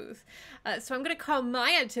confessional booth. So I'm going to call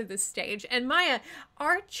Maya to the stage. And Maya,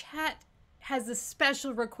 our chat has a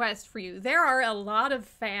special request for you. There are a lot of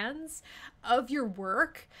fans of your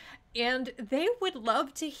work, and they would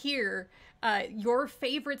love to hear your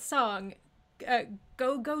favorite song,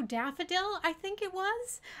 Go Go Daffodil, I think it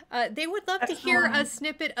was. They would love to hear a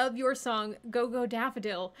snippet of your song, Go Go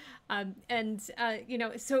Daffodil.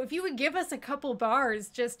 So if you would give us a couple bars,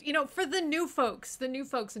 just, for the new folks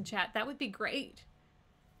in chat, that would be great.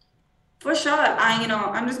 For sure.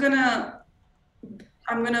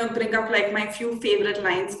 I'm gonna bring up like my few favorite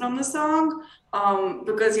lines from the song,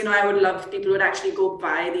 because I would love if people would actually go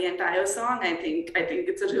buy the entire song. I think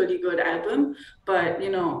it's a really good album. But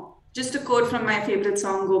just a quote from my favorite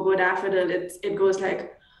song, Go Go Daffodil, it goes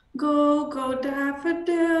like, Go Go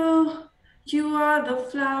Daffodil, you are the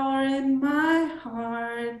flower in my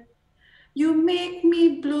heart. You make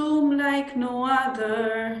me bloom like no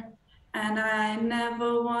other. and I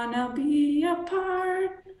never wanna be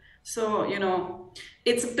apart. So,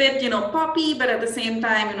 it's a bit, poppy, but at the same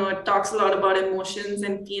time, it talks a lot about emotions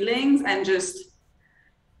and feelings, and just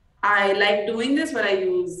I like doing this, but I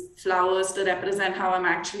use flowers to represent how I'm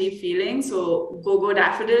actually feeling. So Go Go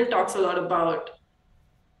Daffodil talks a lot about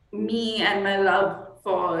me and my love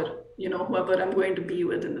for, whoever I'm going to be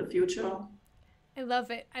with in the future. I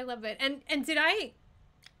love it. I love it. And did I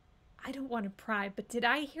don't want to pry, but did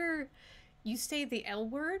I hear you say the L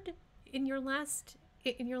word in your last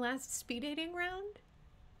speed dating round?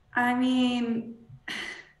 I mean,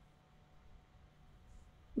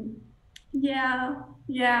 yeah,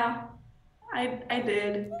 I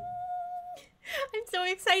did. I'm so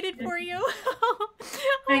excited for you.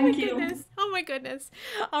 Thank you. Goodness. Oh my goodness.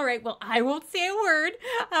 All right. Well, I won't say a word,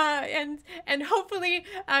 and hopefully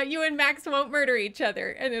you and Max won't murder each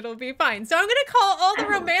other, and it'll be fine. So I'm gonna call all the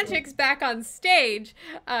romantics back on stage,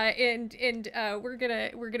 and we're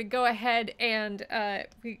gonna go ahead and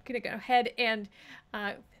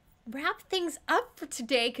wrap things up for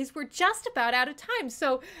today, because we're just about out of time.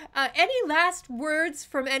 So any last words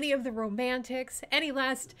from any of the romantics? Any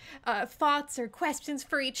last thoughts or questions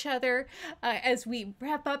for each other as we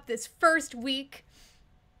wrap up this first week?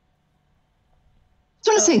 I just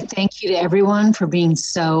want to say thank you to everyone for being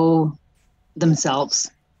so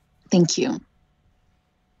themselves. Thank you.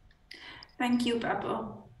 Thank you, Pepper.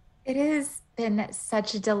 It has been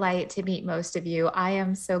such a delight to meet most of you. I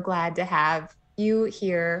am so glad to have you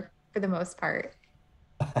here for the most part.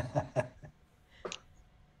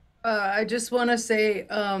 I just want to say,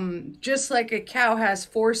 just like a cow has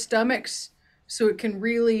 4 stomachs, so it can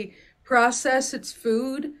really process its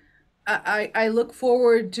food, I look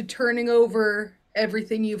forward to turning over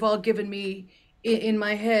everything you've all given me in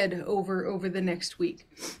my head over the next week.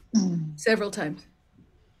 Several times.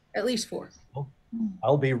 At least 4.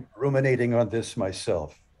 I'll be ruminating on this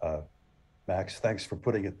myself. Max, thanks for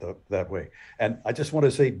putting it that way. And I just want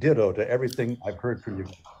to say ditto to everything I've heard from you.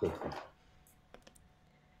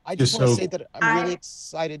 I just want to say that I'm really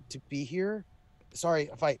excited to be here. Sorry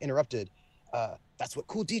if I interrupted. That's what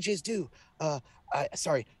cool DJs do.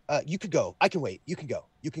 Sorry, you could go. I can wait. You can go.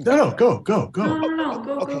 You can go. No, go. No,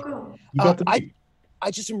 go, okay. go. You got the beat. I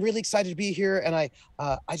just am really excited to be here, and I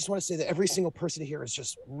just want to say that every single person here is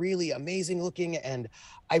just really amazing looking, and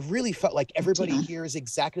I really felt like everybody here is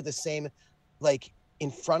exactly the same, like in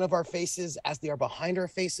front of our faces as they are behind our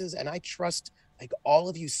faces, and I trust like all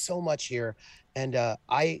of you so much here, and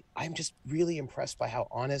I'm just really impressed by how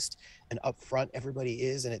honest and upfront everybody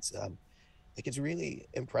is, and it's like it's really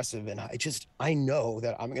impressive, and I know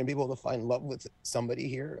that I'm gonna be able to find love with somebody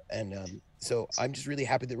here, and so I'm just really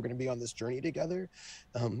happy that we're gonna be on this journey together.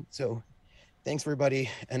 So thanks everybody,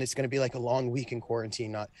 and it's gonna be like a long week in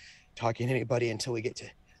quarantine, not talking to anybody until we get to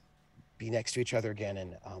be next to each other again,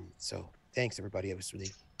 and so thanks everybody. It was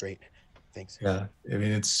really great. Thanks. Yeah, I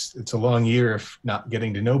mean it's a long year of not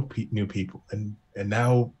getting to know new people, and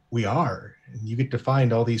now we are, and you get to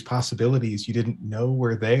find all these possibilities you didn't know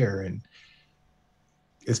were there, and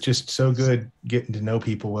it's just so good getting to know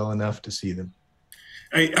people well enough to see them.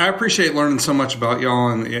 I appreciate learning so much about y'all,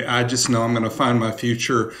 and I just know I'm going to find my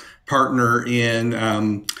future partner in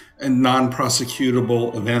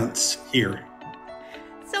non-prosecutable events here.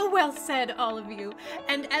 So well said, all of you.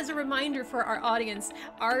 And as a reminder for our audience,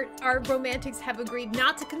 our romantics have agreed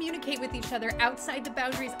not to communicate with each other outside the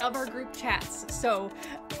boundaries of our group chats. So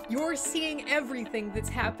you're seeing everything that's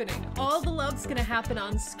happening. All the love's gonna happen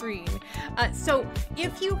on screen. So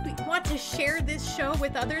if you want to share this show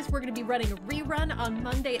with others, we're gonna be running a rerun on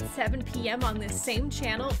Monday at 7 p.m. on this same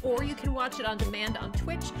channel, or you can watch it on demand on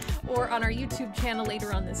Twitch or on our YouTube channel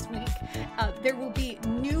later on this week. There will be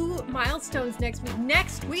new milestones next week.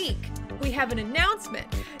 Next week, we have an announcement.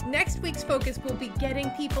 Next week's focus will be getting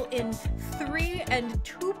people in 3- and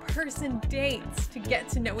 2-person dates to get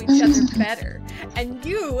to know each other better. And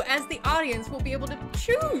you, as the audience, will be able to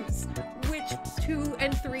choose which 2-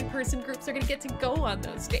 and 3-person groups are going to get to go on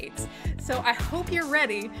those dates. So I hope you're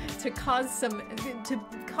ready to cause some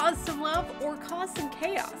love or cause some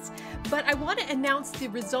chaos. But I want to announce the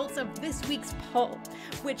results of this week's poll,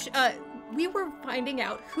 which we were finding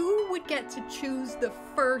out who would get to choose the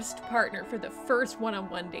first partner for the first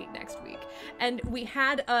one-on-one date next week. And we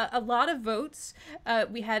had a lot of votes.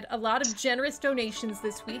 We had a lot of generous donations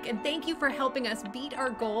this week. And thank you for helping us beat our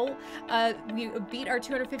goal. We beat our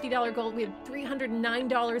 $250 goal. We had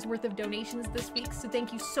 $309 worth of donations this week. So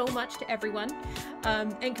thank you so much to everyone.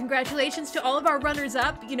 And congratulations to all of our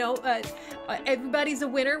runners-up. You know, everybody's a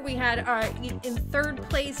winner. We had in 3rd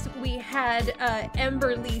place, we had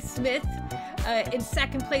Emberly Smith. In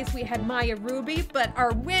second place, we had Maya Ruby, but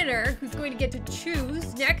our winner, who's going to get to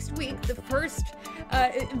choose next week,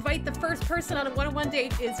 invite the first person on a one-on-one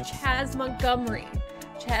date, is Chaz Montgomery.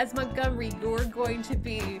 Chaz Montgomery, you're going to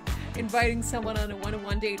be inviting someone on a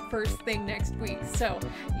one-on-one date first thing next week. So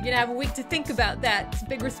you're gonna have a week to think about that. It's a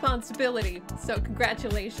big responsibility. So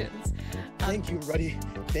congratulations. Thank you, Ruddy.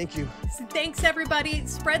 Thank you. So thanks, everybody.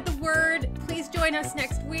 Spread the word. Please join us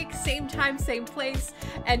next week, same time, same place,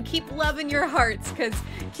 and keep loving your hearts, because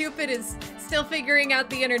Cupid is still figuring out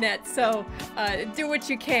the internet. So do what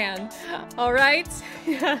you can. All right.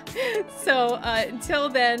 So until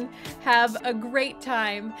then, have a great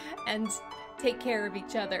time and take care of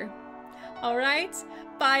each other. All right.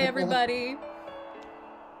 Bye, everybody.